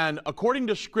 And according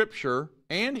to Scripture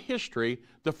and history,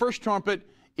 the first trumpet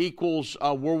equals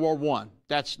World War I.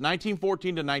 That's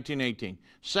 1914 to 1918.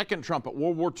 Second trumpet,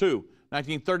 World War II,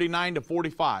 1939 to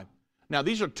 45. Now,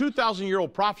 these are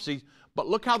 2,000-year-old prophecies, but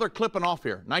look how they're clipping off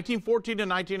here. 1914 to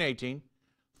 1918,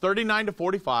 39 to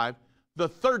 45. The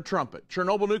third trumpet,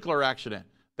 Chernobyl nuclear accident.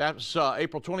 That's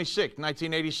April 26,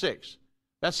 1986.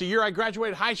 That's the year I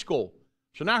graduated high school.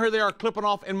 So now here they are clipping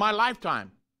off in my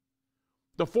lifetime.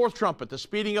 The fourth trumpet, the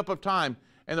speeding up of time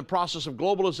and the process of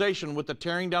globalization with the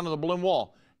tearing down of the Berlin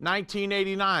Wall,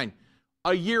 1989,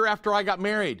 a year after I got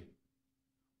married.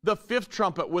 The fifth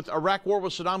trumpet with Iraq war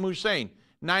with Saddam Hussein,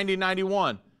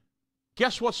 1991.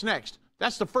 Guess what's next?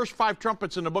 That's the first 5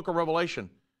 trumpets in the book of Revelation.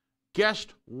 Guess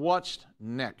what's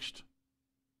next?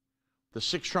 The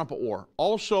sixth trumpet war.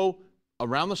 Also,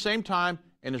 around the same time,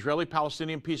 an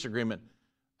Israeli-Palestinian peace agreement,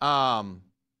 or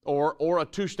a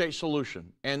 2-state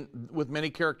solution, and with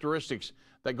many characteristics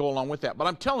that go along with that. But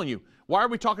I'm telling you, why are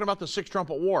we talking about the sixth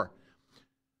trumpet war?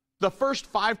 The first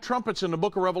 5 trumpets in the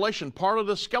book of Revelation, part of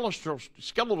the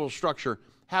skeletal structure,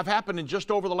 have happened in just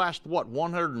over the last,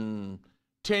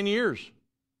 110 years.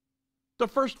 The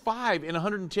first 5 in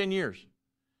 110 years.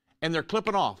 And they're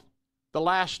clipping off. The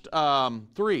last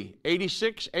 3,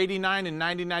 86, 89, and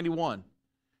 90, 91.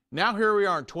 Now here we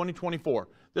are in 2024.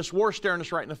 This war is staring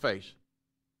us right in the face.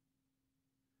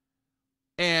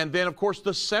 And then, of course,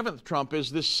 the 7th trump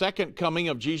is the second coming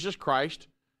of Jesus Christ.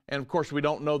 And, of course, we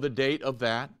don't know the date of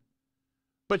that.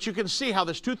 But you can see how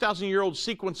this 2,000-year-old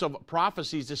sequence of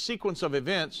prophecies, this sequence of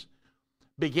events,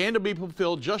 began to be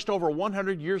fulfilled just over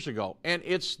 100 years ago. And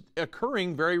it's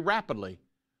occurring very rapidly.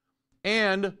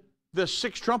 And the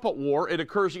sixth trumpet war, it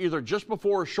occurs either just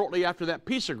before or shortly after that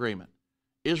peace agreement.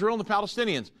 Israel and the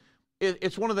Palestinians.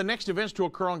 It's one of the next events to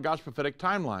occur on God's prophetic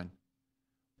timeline.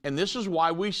 And this is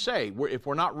why we say, if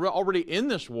we're not already in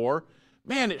this war,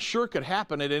 man, it sure could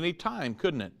happen at any time,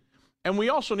 couldn't it? And we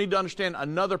also need to understand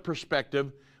another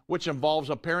perspective, which involves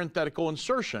a parenthetical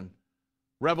insertion.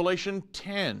 Revelation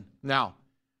 10. Now,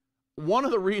 one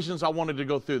of the reasons I wanted to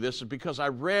go through this is because I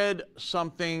read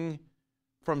something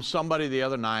from somebody the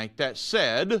other night that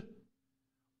said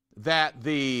that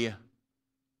the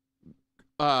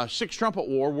Sixth Trumpet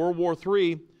War, World War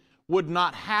III, would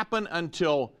not happen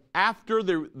until after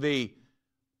the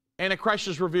Antichrist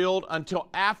is revealed, until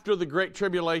after the Great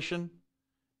Tribulation.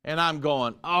 And I'm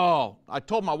going, oh, I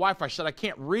told my wife, I said, I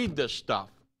can't read this stuff.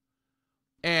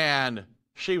 And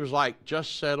she was like,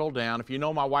 just settle down. If you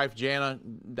know my wife, Jana,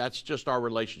 that's just our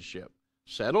relationship.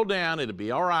 Settle down. It'll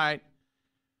be all right.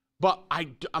 But I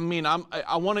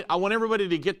want everybody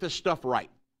to get this stuff right.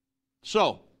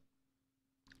 So,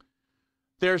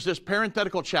 there's this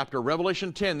parenthetical chapter,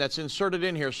 Revelation 10, that's inserted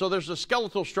in here. So there's the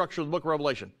skeletal structure of the book of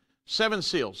Revelation. 7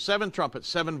 seals, 7 trumpets,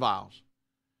 7 vials.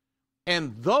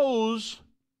 And those,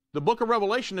 the book of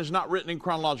Revelation is not written in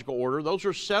chronological order. Those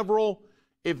are several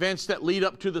events that lead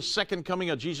up to the second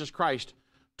coming of Jesus Christ,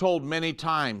 told many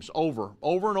times, over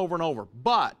and over.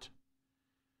 But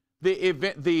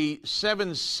the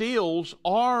 7 seals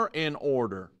are in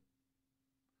order.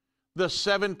 The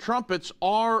 7 trumpets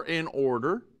are in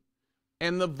order,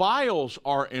 and the vials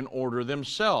are in order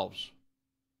themselves.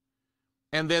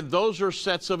 And then those are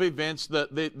sets of events.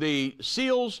 The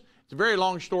seals, it's a very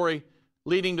long story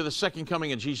leading to the second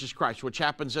coming of Jesus Christ, which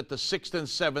happens at the 6th and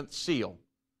 7th seal.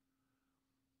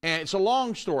 And it's a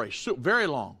long story, very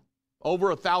long. Over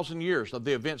 1,000 years of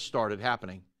the events started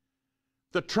happening.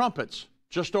 The trumpets,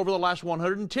 just over the last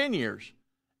 110 years.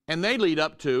 And they lead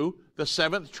up to the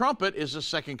 7th trumpet is the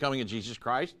second coming of Jesus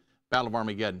Christ, Battle of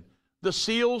Armageddon. The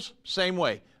seals, same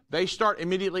way. They start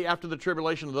immediately after the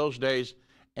tribulation of those days,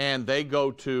 and they go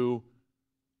to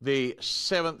the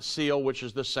 7th seal, which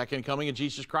is the second coming of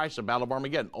Jesus Christ, the Battle of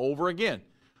Armageddon, over again.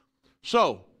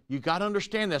 So, you got to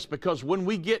understand this, because when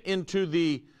we get into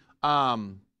the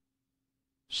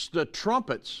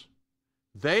trumpets,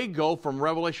 they go from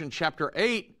Revelation chapter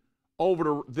 8 over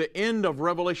to the end of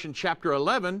Revelation chapter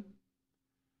 11,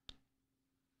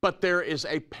 but there is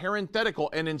a parenthetical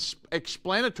and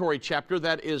explanatory chapter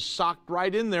that is socked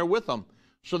right in there with them.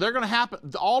 So they're going to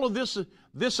happen, all of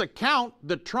this account,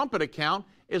 the trumpet account,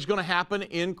 is going to happen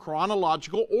in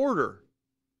chronological order.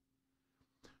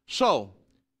 So,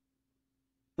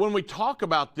 when we talk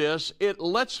about this, it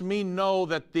lets me know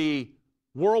that the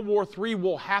World War III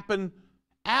will happen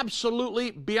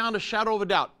absolutely beyond a shadow of a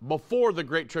doubt before the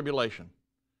Great Tribulation.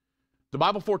 The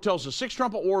Bible foretells the Sixth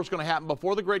Trumpet War is going to happen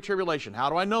before the Great Tribulation. How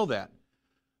do I know that?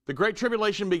 The Great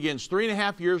Tribulation begins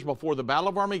 3.5 years before the Battle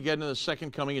of Armageddon and the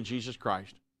second coming of Jesus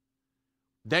Christ.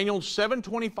 Daniel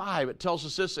 7:25, it tells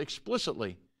us this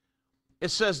explicitly.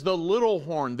 It says, the little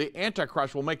horn, the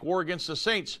Antichrist, will make war against the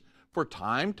saints for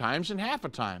time, times, and half a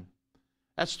time.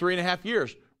 That's 3.5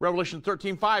 years. Revelation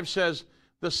 13:5 says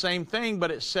the same thing,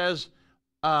 but it says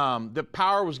that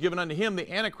power was given unto him,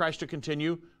 the Antichrist, to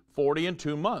continue 40 and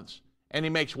 2 months. And he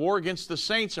makes war against the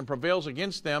saints and prevails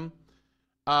against them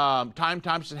time,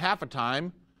 times, and half a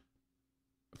time.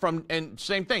 And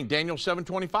same thing, Daniel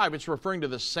 7:25, it's referring to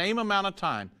the same amount of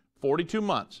time, 42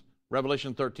 months,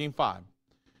 Revelation 13:5.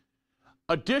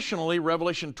 Additionally,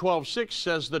 Revelation 12:6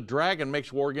 says the dragon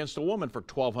makes war against a woman for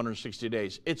 1,260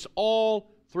 days. It's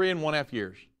all 3.5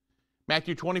 years.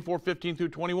 Matthew 24:15 through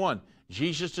 21,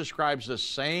 Jesus describes the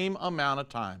same amount of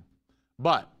time.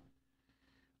 But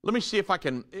let me see if I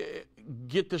can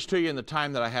get this to you in the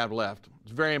time that I have left.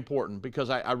 It's very important, because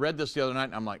I read this the other night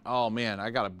and I'm like, oh man,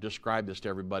 I got to describe this to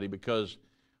everybody, because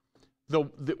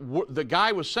the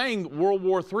guy was saying World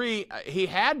War III, he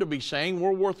had to be saying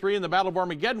World War III and the Battle of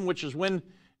Armageddon, which is when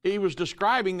he was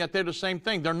describing that they're the same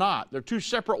thing. They're not. They're two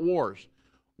separate wars.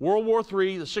 World War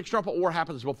III, the Sixth Trumpet War,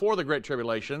 happens before the Great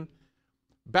Tribulation.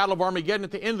 Battle of Armageddon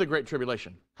at the end of the Great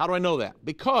Tribulation. How do I know that?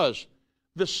 Because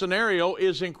the scenario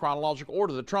is in chronological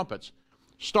order. The trumpets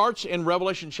starts in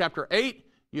Revelation chapter 8.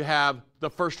 You have the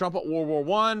first trumpet, World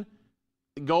War I.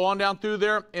 Go on down through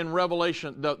there. In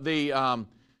Revelation, the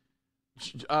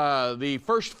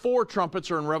first 4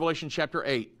 trumpets are in Revelation chapter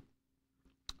 8.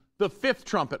 The 5th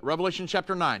trumpet, Revelation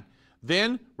chapter 9.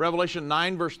 Then Revelation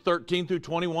 9 verse 13 through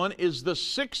 21 is the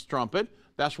 6th trumpet.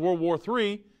 That's World War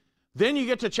III. Then you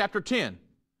get to chapter 10.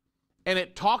 And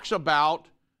it talks about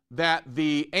that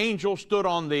the angel stood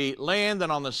on the land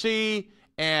and on the sea,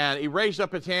 and he raised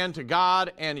up his hand to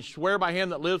God, and he swore by him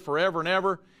that lives forever and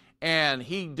ever, and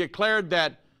he declared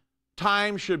that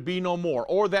time should be no more,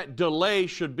 or that delay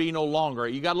should be no longer.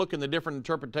 You got to look in the different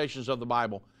interpretations of the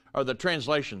Bible, or the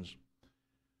translations.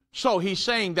 So he's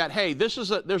saying that, hey, there's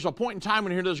a point in time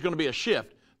in here there's going to be a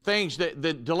shift. Things that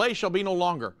the delay shall be no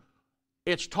longer.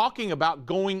 It's talking about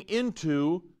going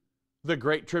into the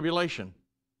Great Tribulation.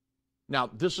 Now,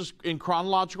 this is in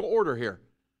chronological order here.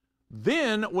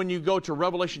 Then, when you go to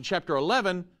Revelation chapter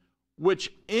 11,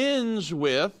 which ends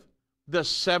with the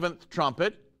seventh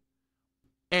trumpet,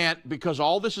 and because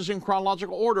all this is in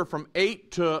chronological order from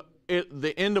 8 to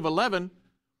the end of 11,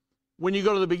 when you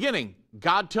go to the beginning,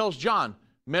 God tells John,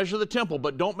 measure the temple,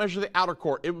 but don't measure the outer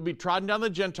court. It would be trodden down the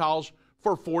Gentiles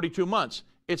for 42 months.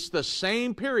 It's the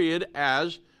same period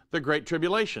as the Great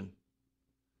Tribulation.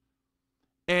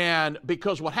 And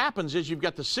because what happens is you've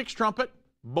got the sixth trumpet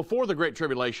before the Great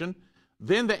Tribulation,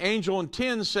 then the angel in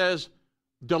 10 says,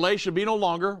 delay should be no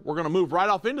longer. We're going to move right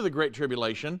off into the Great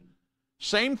Tribulation.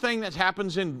 Same thing that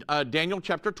happens in Daniel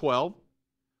chapter 12.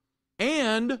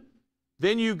 And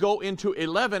then you go into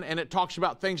 11, and it talks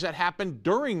about things that happened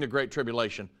during the Great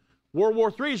Tribulation. World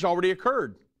War III has already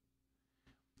occurred.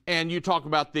 And you talk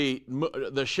about the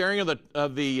sharing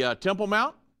of the Temple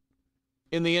Mount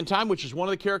in the end time, which is one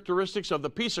of the characteristics of the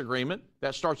peace agreement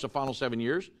that starts the final 7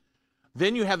 years.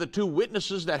 Then you have the two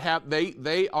witnesses that have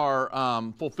they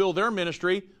are fulfill their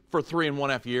ministry for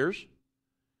 3.5 years,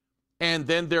 and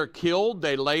then they're killed.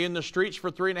 They lay in the streets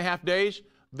for 3.5 days.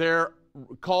 They're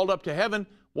called up to heaven.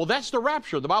 Well, that's the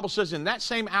rapture. The Bible says in that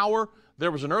same hour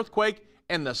there was an earthquake,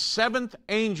 and the seventh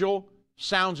angel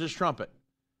sounds his trumpet,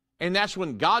 and that's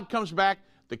when God comes back.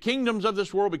 The kingdoms of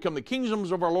this world become the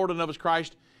kingdoms of our Lord and of his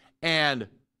Christ, and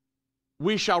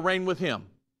we shall reign with him.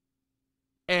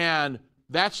 And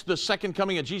that's the second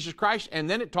coming of Jesus Christ. And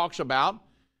then it talks about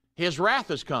his wrath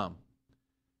has come,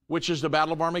 which is the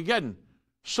Battle of Armageddon.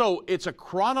 So it's a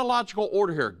chronological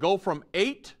order here. Go from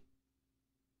 8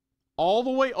 all the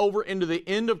way over into the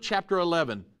end of chapter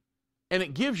 11. And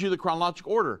it gives you the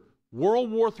chronological order.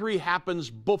 World War III happens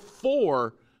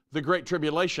before the Great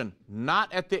Tribulation,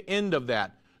 not at the end of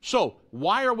that. So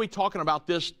why are we talking about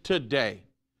this today?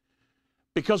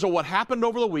 Because of what happened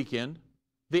over the weekend,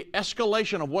 the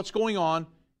escalation of what's going on.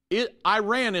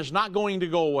 Iran is not going to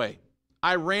go away.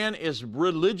 Iran is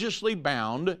religiously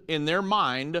bound in their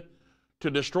mind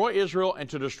to destroy Israel and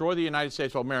to destroy the United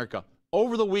States of America.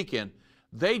 Over the weekend,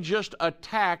 they just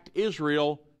attacked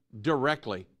Israel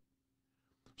directly.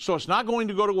 So it's not going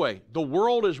to go away. The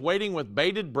world is waiting with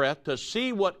bated breath to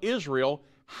see what Israel,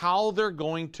 how they're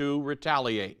going to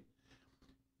retaliate.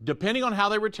 Depending on how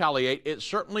they retaliate, it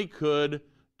certainly could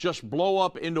just blow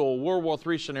up into a World War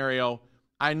III scenario.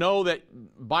 I know that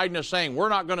Biden is saying we're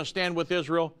not going to stand with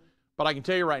Israel, but I can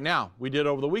tell you right now, we did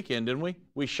over the weekend, didn't we?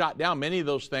 We shot down many of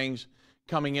those things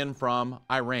coming in from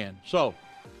Iran. So,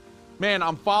 man,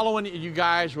 I'm following you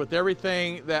guys with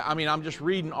everything that, I'm just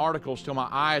reading articles till my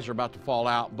eyes are about to fall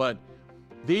out, but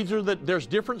there's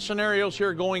different scenarios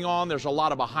here going on. There's a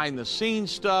lot of behind the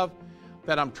scenes stuff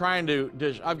that I'm trying to,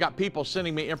 I've got people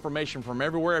sending me information from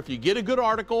everywhere. If you get a good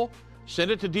article,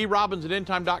 send it to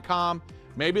drobbins@endtime.com.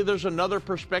 Maybe there's another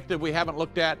perspective we haven't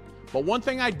looked at. But one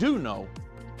thing I do know,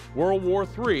 World War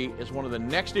III is one of the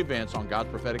next events on God's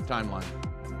prophetic timeline.